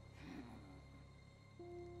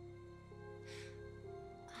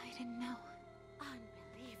 I didn't know.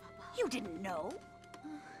 Unbelievable. You didn't know?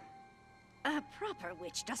 A proper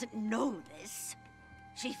witch doesn't know this.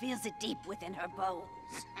 She feels it deep within her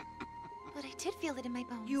bones. But I did feel it in my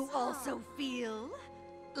bones. You also feel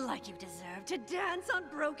like you deserve to dance on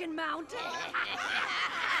Broken Mountain?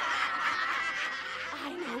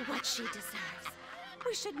 I know what she deserves.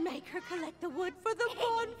 We should make her collect the wood for the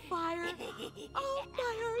bonfire all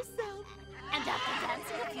by herself. And after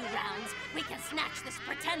dancing a few rounds, we can snatch this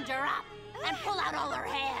pretender up and pull out all her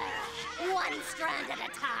hair, one strand at a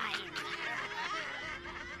time.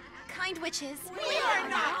 Kind witches. We are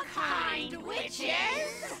not kind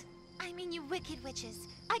witches! I mean you wicked witches.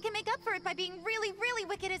 I can make up for it by being really, really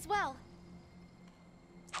wicked as well.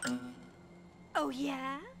 Oh,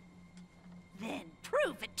 yeah? Then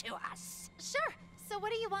prove it to us. Sure. So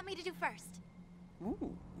what do you want me to do first?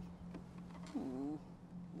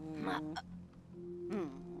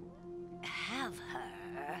 Have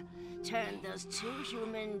her turn those two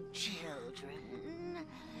human children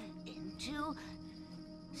into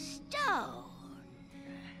stone.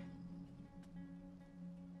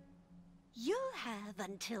 You'll have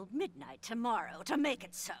until midnight tomorrow to make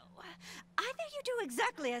it so. Either you do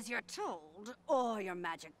exactly as you're told, or your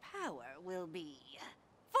magic power will be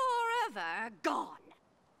forever gone.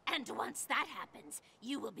 And once that happens,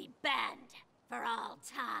 you will be banned for all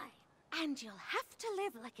time. And you'll have to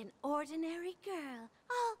live like an ordinary girl,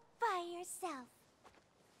 all by yourself.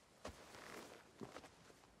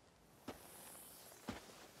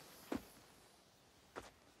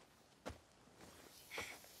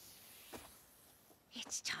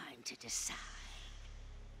 It's time to decide.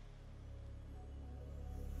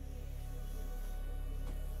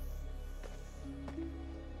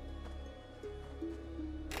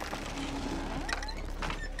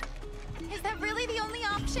 Is that really the only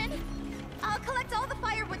option? I'll collect all the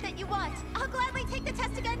firewood that you want. I'll gladly take the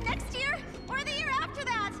test again next year, or the year after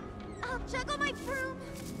that. I'll juggle my broom.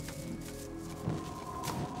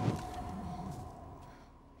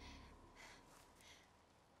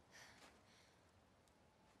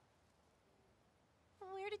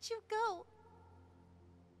 Where did you go?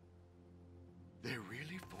 They're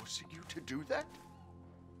really forcing you to do that?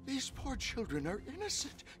 These poor children are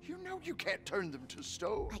innocent. You know you can't turn them to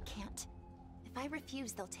stone. I can't. If I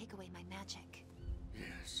refuse, they'll take away my magic.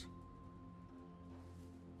 Yes.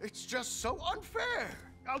 It's just so unfair.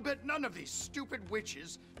 I'll bet none of these stupid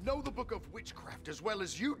witches know the Book of Witchcraft as well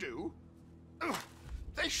as you do. Ugh.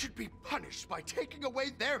 They should be punished by taking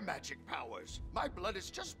away their magic powers. My blood is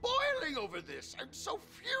just boiling over this. I'm so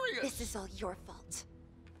furious. This is all your fault.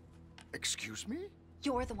 Excuse me?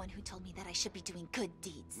 You're the one who told me that I should be doing good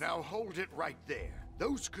deeds. Now hold it right there.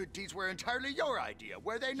 Those good deeds were entirely your idea,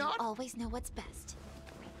 were they not? You always know what's best.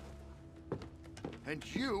 And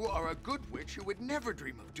you are a good witch who would never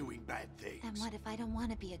dream of doing bad things. And what if I don't want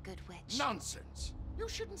to be a good witch? Nonsense. You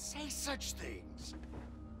shouldn't say such things.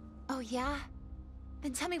 Oh, yeah?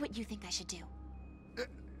 Then tell me what you think I should do.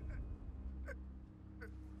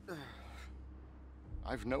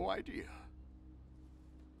 I've no idea.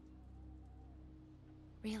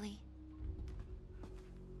 Really?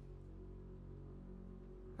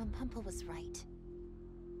 Rumpumple was right.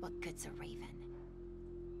 What good's a raven?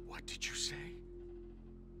 What did you say?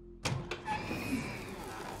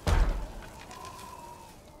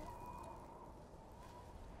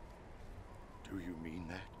 Do you mean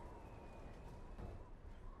that?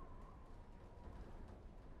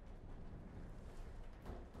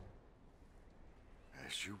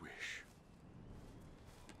 As you wish.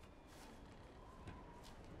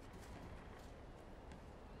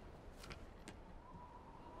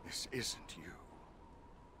 This isn't you.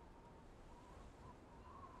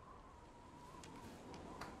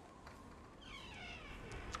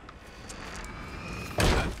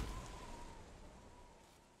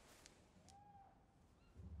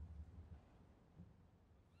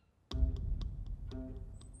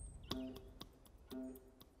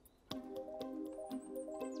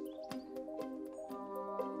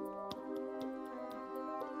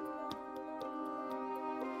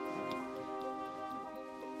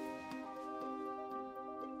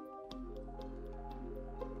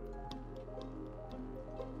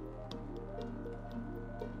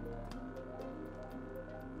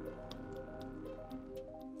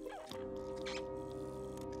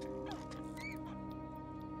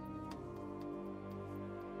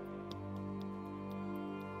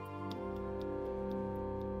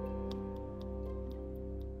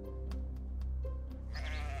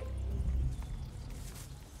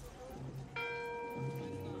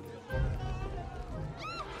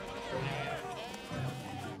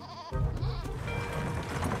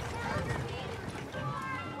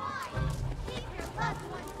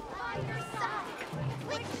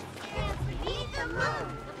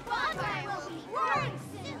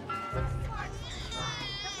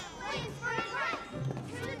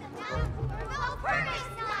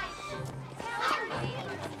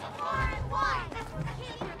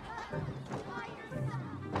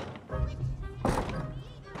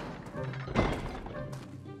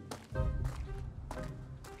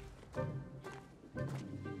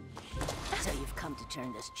 To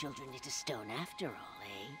turn those children into stone after all,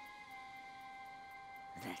 eh?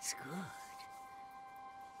 That's good.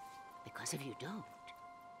 Because if you don't,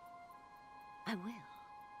 I will.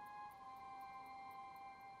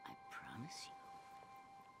 I promise you.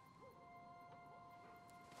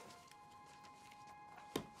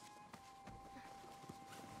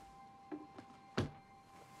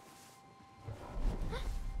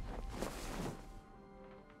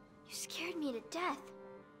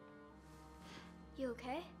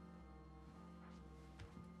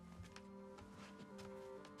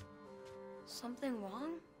 something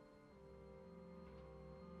wrong?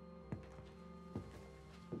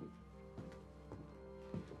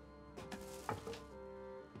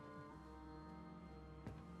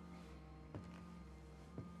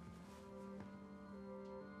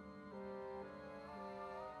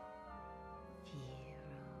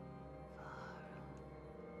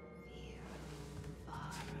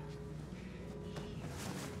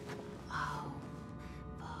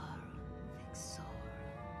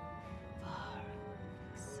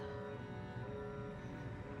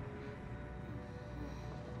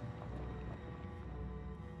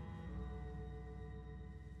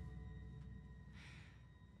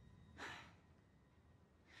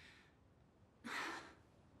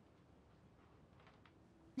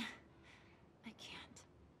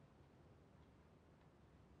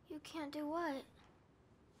 You can't do what?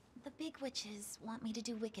 The big witches want me to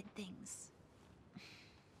do wicked things.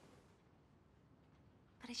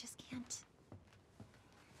 But I just can't.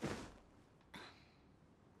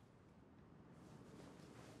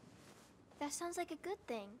 That sounds like a good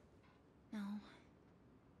thing. No,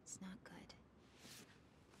 it's not good.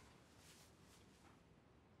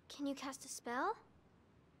 Can you cast a spell?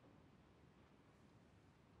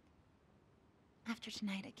 After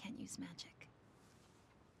tonight, I can't use magic.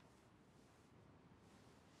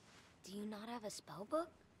 Do you not have a spell book?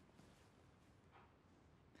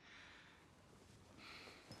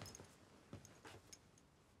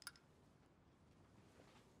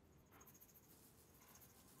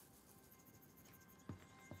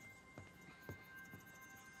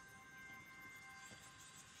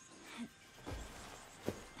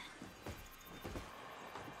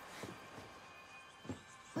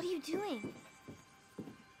 What are you doing?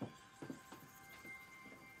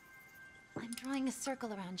 I'm drawing a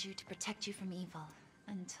circle around you to protect you from evil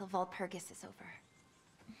until Walpurgis is over.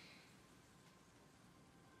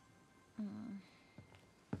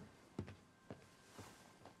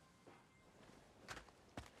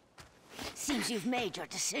 Seems you've made your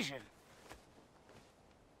decision.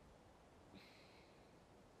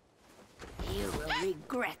 You will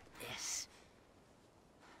regret this.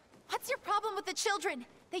 What's your problem with the children?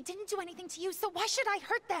 They didn't do anything to you, so why should I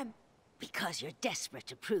hurt them? Because you're desperate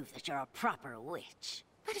to prove that you're a proper witch.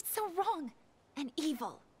 But it's so wrong and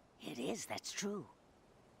evil. It is, that's true.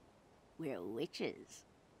 We're witches.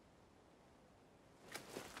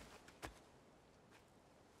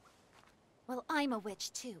 Well, I'm a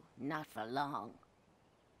witch too. Not for long.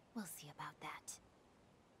 We'll see about that.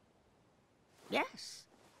 Yes.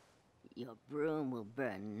 Your broom will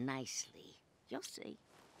burn nicely. You'll see.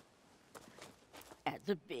 At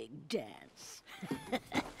the big dance.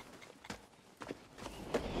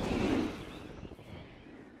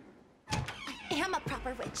 I am a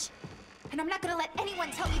proper witch. And I'm not gonna let anyone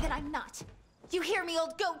tell me that I'm not. You hear me,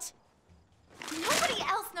 old goat? Nobody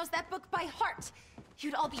else knows that book by heart.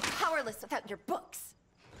 You'd all be powerless without your books.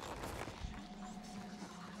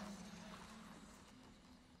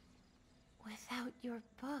 Without your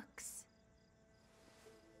books.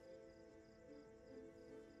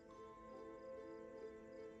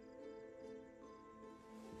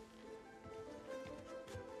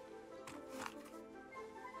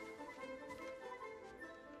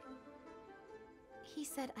 He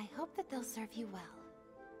said, I hope that they'll serve you well.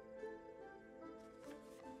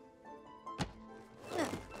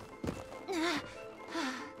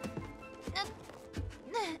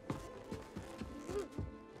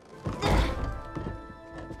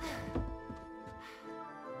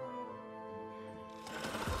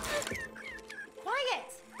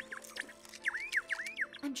 Quiet!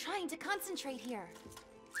 I'm trying to concentrate here.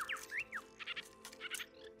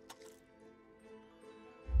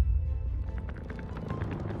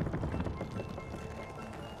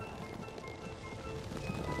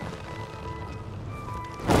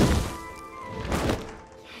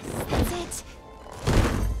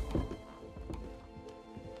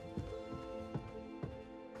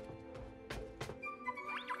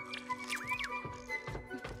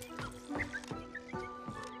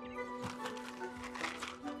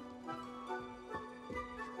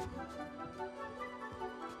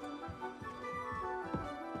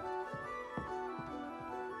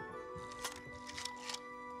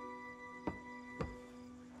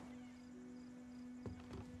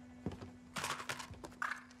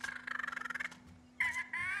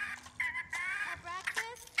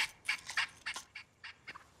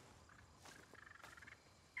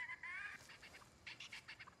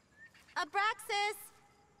 Abraxas!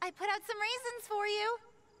 I put out some raisins for you.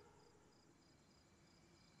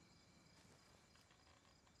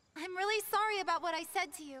 I'm really sorry about what I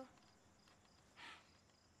said to you.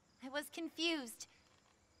 I was confused.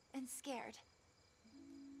 and scared.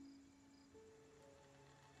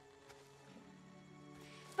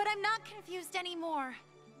 But I'm not confused anymore.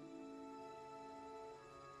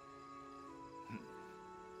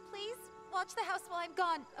 Please, watch the house while I'm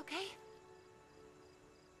gone, okay?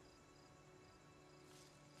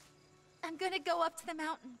 I'm gonna go up to the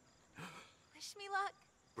mountain. Wish me luck.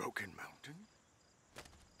 Broken Mountain?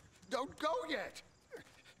 Don't go yet!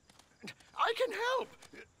 I can help!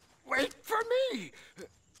 Wait for me!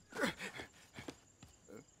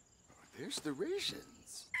 There's the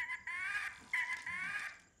raisins.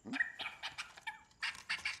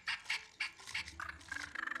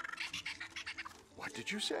 What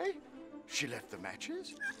did you say? She left the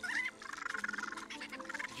matches?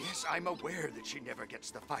 Yes, I'm aware that she never gets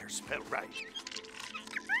the fire spell right.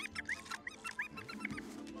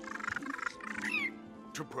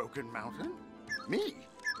 To Broken Mountain? Me?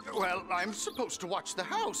 Well, I'm supposed to watch the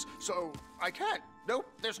house, so I can't. Nope,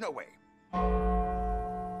 there's no way.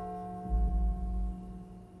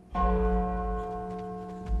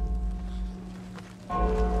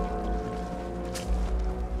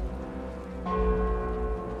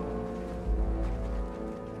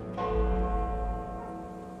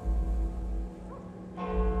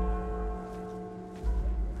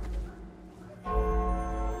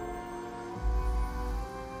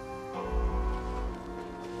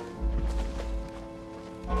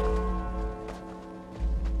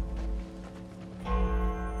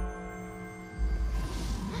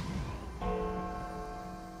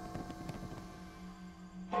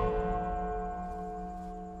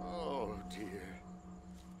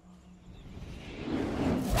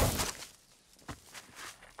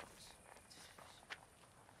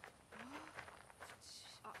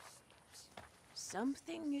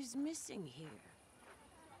 Something is missing here.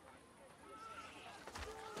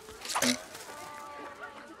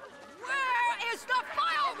 Where is the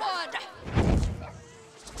firewood?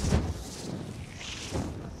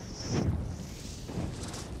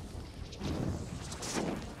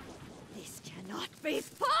 This cannot be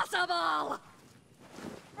possible!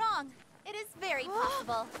 Wrong. It is very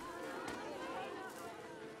possible.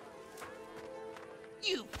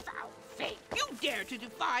 You foul fake! You dare to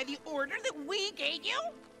defy the order that we gave you?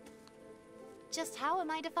 Just how am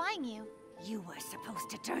I defying you? You were supposed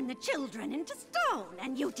to turn the children into stone,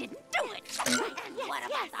 and you didn't do it. And what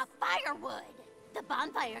about the firewood? The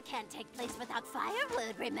bonfire can't take place without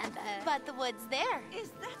firewood, remember? But the wood's there.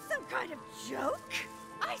 Is that some kind of joke?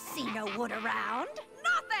 I see no wood around.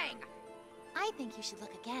 Nothing! I think you should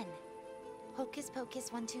look again. Hocus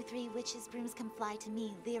pocus, 1, 2, 3, witches' brooms come fly to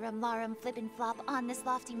me. Lirum larum, flip and flop, on this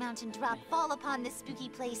lofty mountain drop. Fall upon this spooky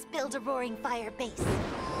place, build a roaring fire base.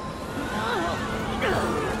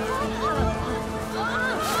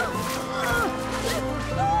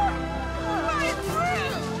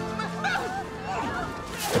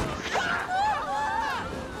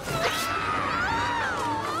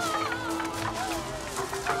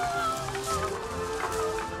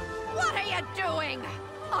 What are you doing?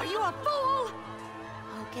 Are you a fool?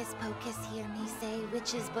 Hocus pocus, hear me say,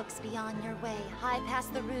 witches' books be on your way. High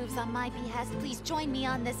past the roofs on my behest, please join me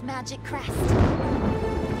on this magic crest.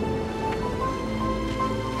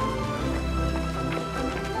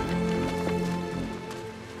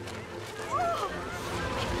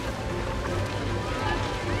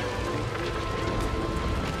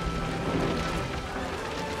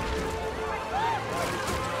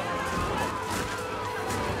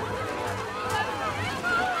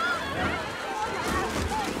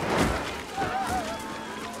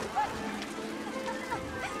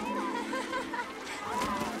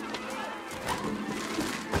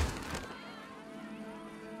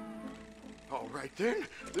 All right then,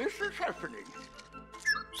 this is happening.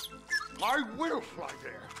 I will fly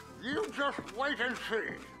there. You just wait and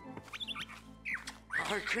see.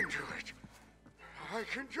 I can do it. I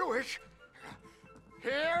can do it.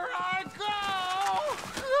 Here I go!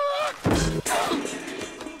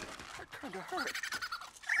 That kind of hurt.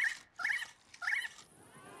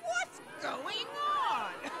 What's going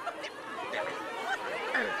on? What on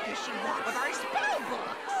earth does she want with our spell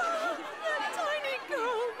book? That tiny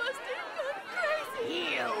girl must have gone crazy.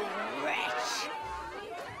 You wretch!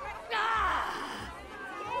 Ah!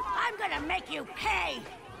 I'm gonna make you pay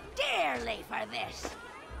dearly for this.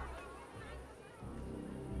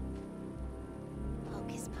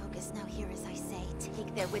 Hocus pocus, now hear as I say,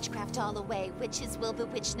 take their witchcraft all away. Witches will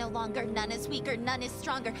bewitch no longer, none is weaker, none is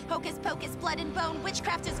stronger. Hocus pocus, blood and bone,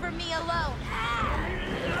 witchcraft is for me alone.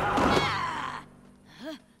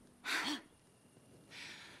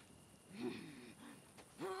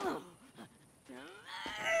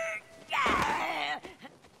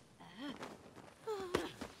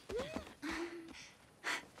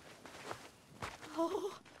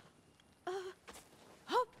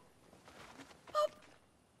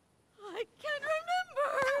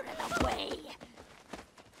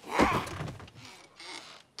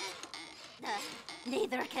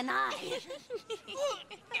 can I.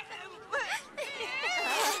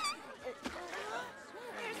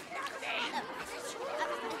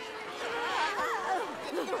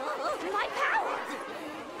 My power!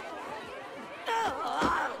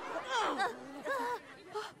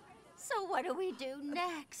 So what do we do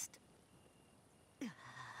next?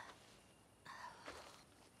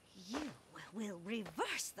 You will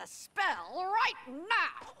reverse the spell right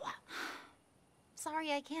now!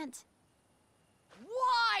 Sorry, I can't.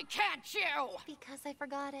 Why can't you? Because I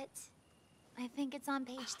forgot it. I think it's on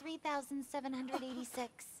page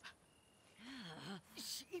 3786.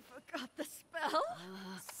 She forgot the spell?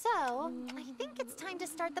 So, I think it's time to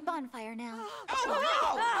start the bonfire now.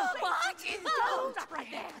 What? Don't stop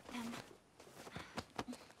right there.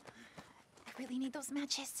 I really need those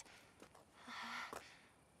matches.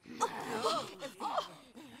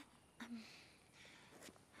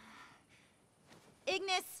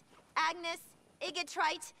 Ignis, Agnes,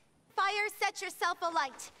 Igitrite, fire, set yourself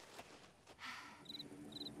alight.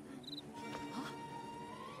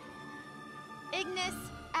 Ignis,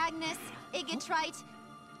 Agnes, Igitrite,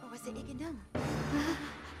 or was it Iginum?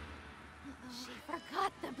 She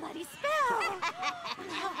forgot the bloody spell.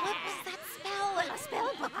 What was that spell? Well, a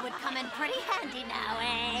spell book would come in pretty handy now,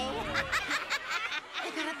 eh? I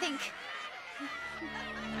gotta think.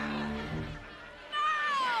 No!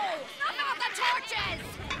 Not the torches!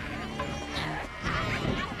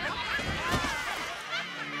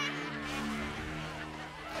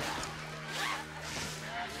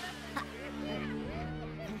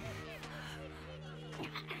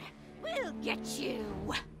 We'll get you,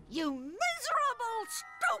 you miserable,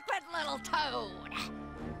 stupid little toad!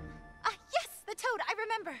 Ah, yes, the toad, I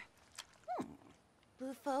remember.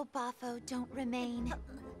 Buffo, Boffo, don't remain.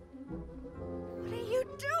 What are you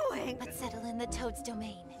doing? Let's settle in the toad's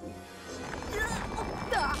domain.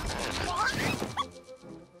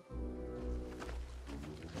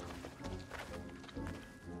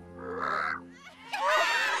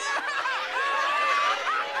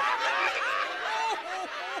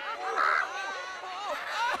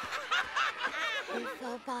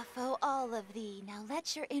 Buffo, Boffo, all of thee. Now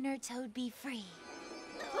let your inner toad be free.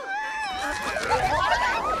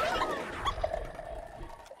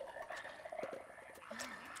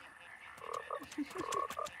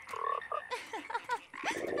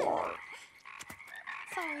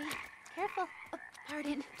 Sorry. Careful. Oh,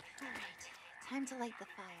 pardon. All right. Time to light the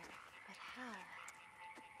fire. But how?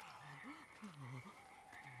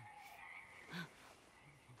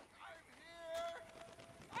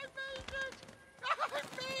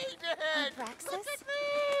 Abraxas? Look at me!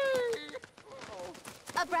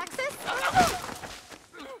 Abraxas?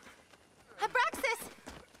 Abraxas!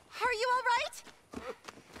 Are you all right?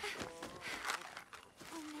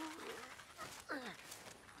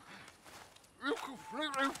 You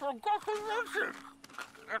completely forgot the matches.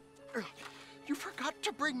 You forgot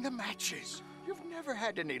to bring the matches. You've never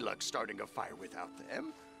had any luck starting a fire without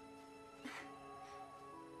them.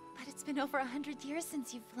 But it's been over 100 years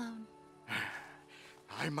since you've flown.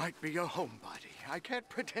 I might be a homebody. I can't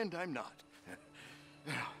pretend I'm not.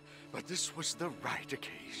 But this was the right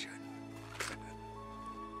occasion.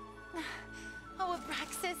 Oh,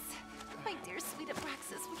 Abraxas. My dear sweet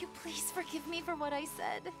Abraxas, will you please forgive me for what I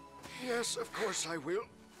said? Yes, of course I will.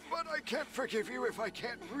 But I can't forgive you if I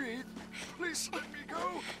can't breathe. Please let me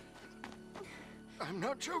go. I'm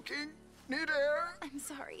not joking. Need air. I'm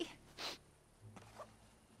sorry.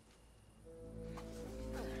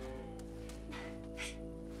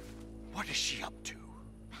 What is she up to?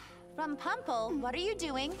 Rumpumple, what are you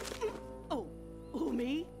doing? Oh,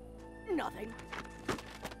 me? Nothing.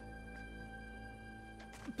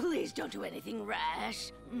 Please don't do anything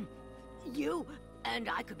rash. You and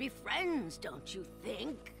I could be friends, don't you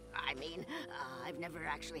think? I mean, I've never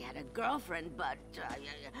actually had a girlfriend, but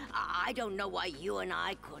I don't know why you and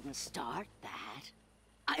I couldn't start that.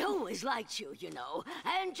 I always liked you, you know,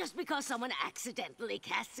 and just because someone accidentally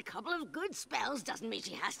casts a couple of good spells doesn't mean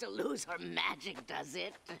she has to lose her magic, does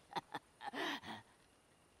it?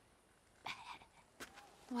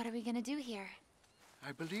 What are we gonna do here?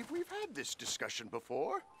 I believe we've had this discussion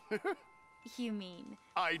before. You mean?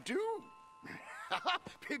 I do.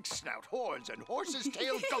 Pig snout, horns, and horse's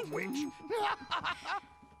tail gum witch.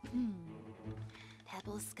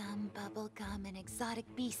 Pebble scum, bubble gum, an exotic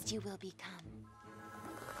beast you will become.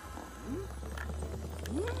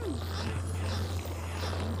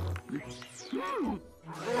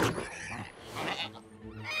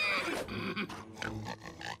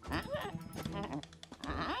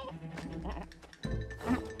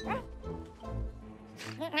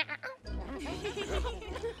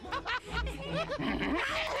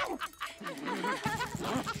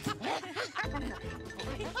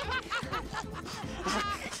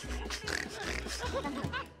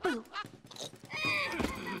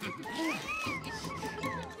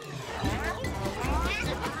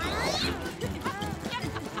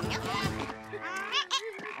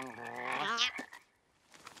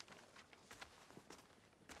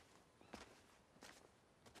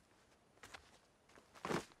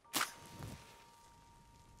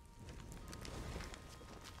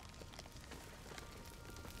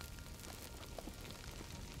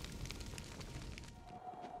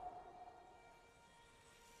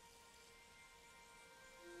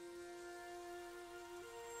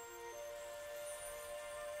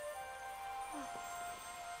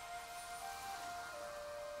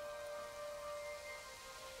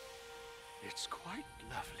 it's quite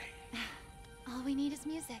lovely. All we need is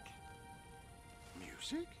music.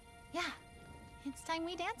 Music? Yeah, it's time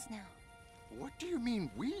we dance now. What do you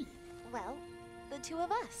mean, we? Well, the two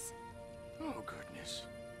of us. Oh, goodness.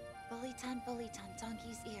 Bully-ton,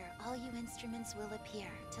 donkey's ear, all you instruments will appear,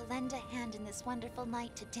 to lend a hand in this wonderful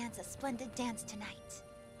night, to dance a splendid dance tonight.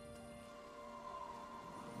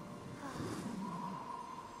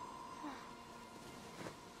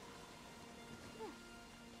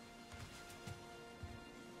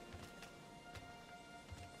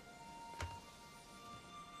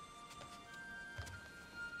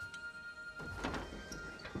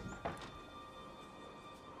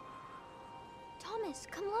 Thomas,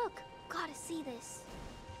 come look. Gotta see this.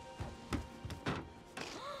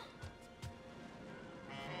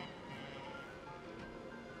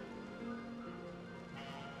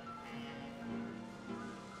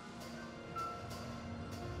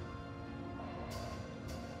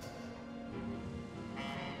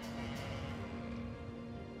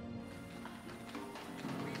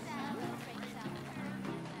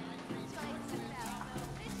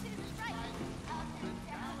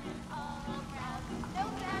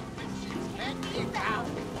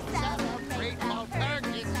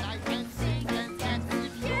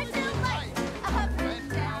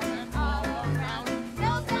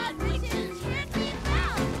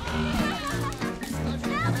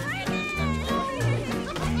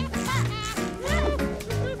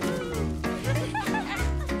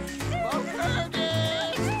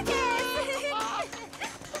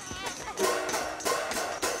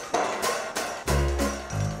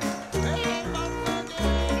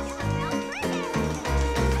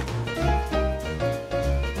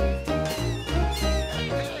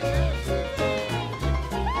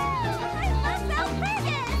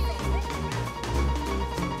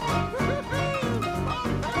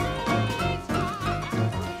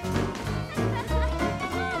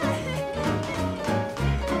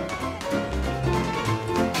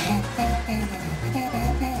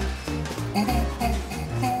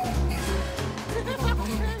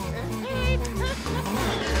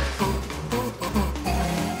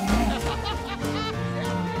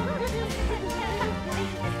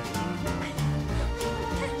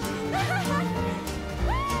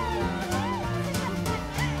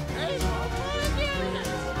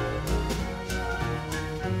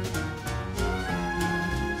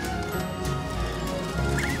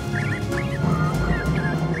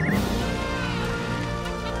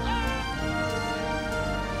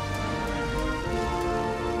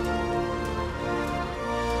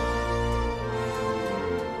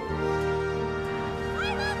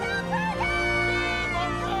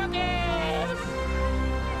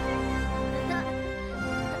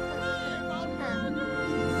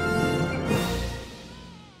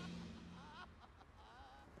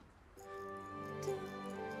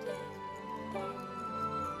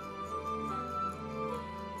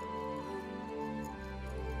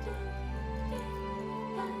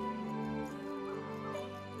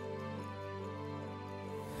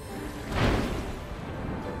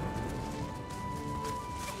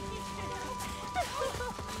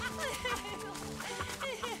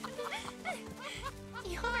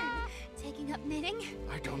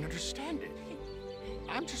 I don't understand it.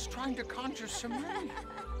 I'm just trying to conjure some rain.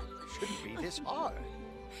 Shouldn't be this hard.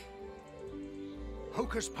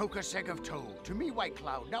 Hocus pocus, egg of toad, to me white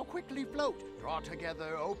cloud, now quickly float. Draw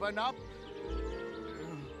together, open up.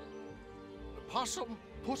 Possum,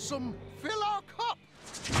 pussum, fill our cup.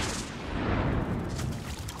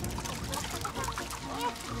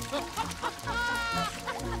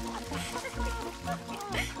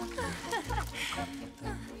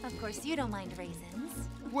 Of course, you don't mind raisins.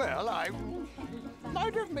 Well, I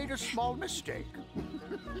might have made a small mistake.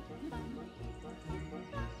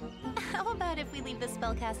 How about if we leave the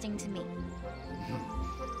spellcasting to me?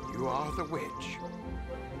 You are the witch.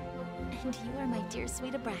 And you are my dear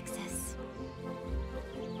sweet Abraxas.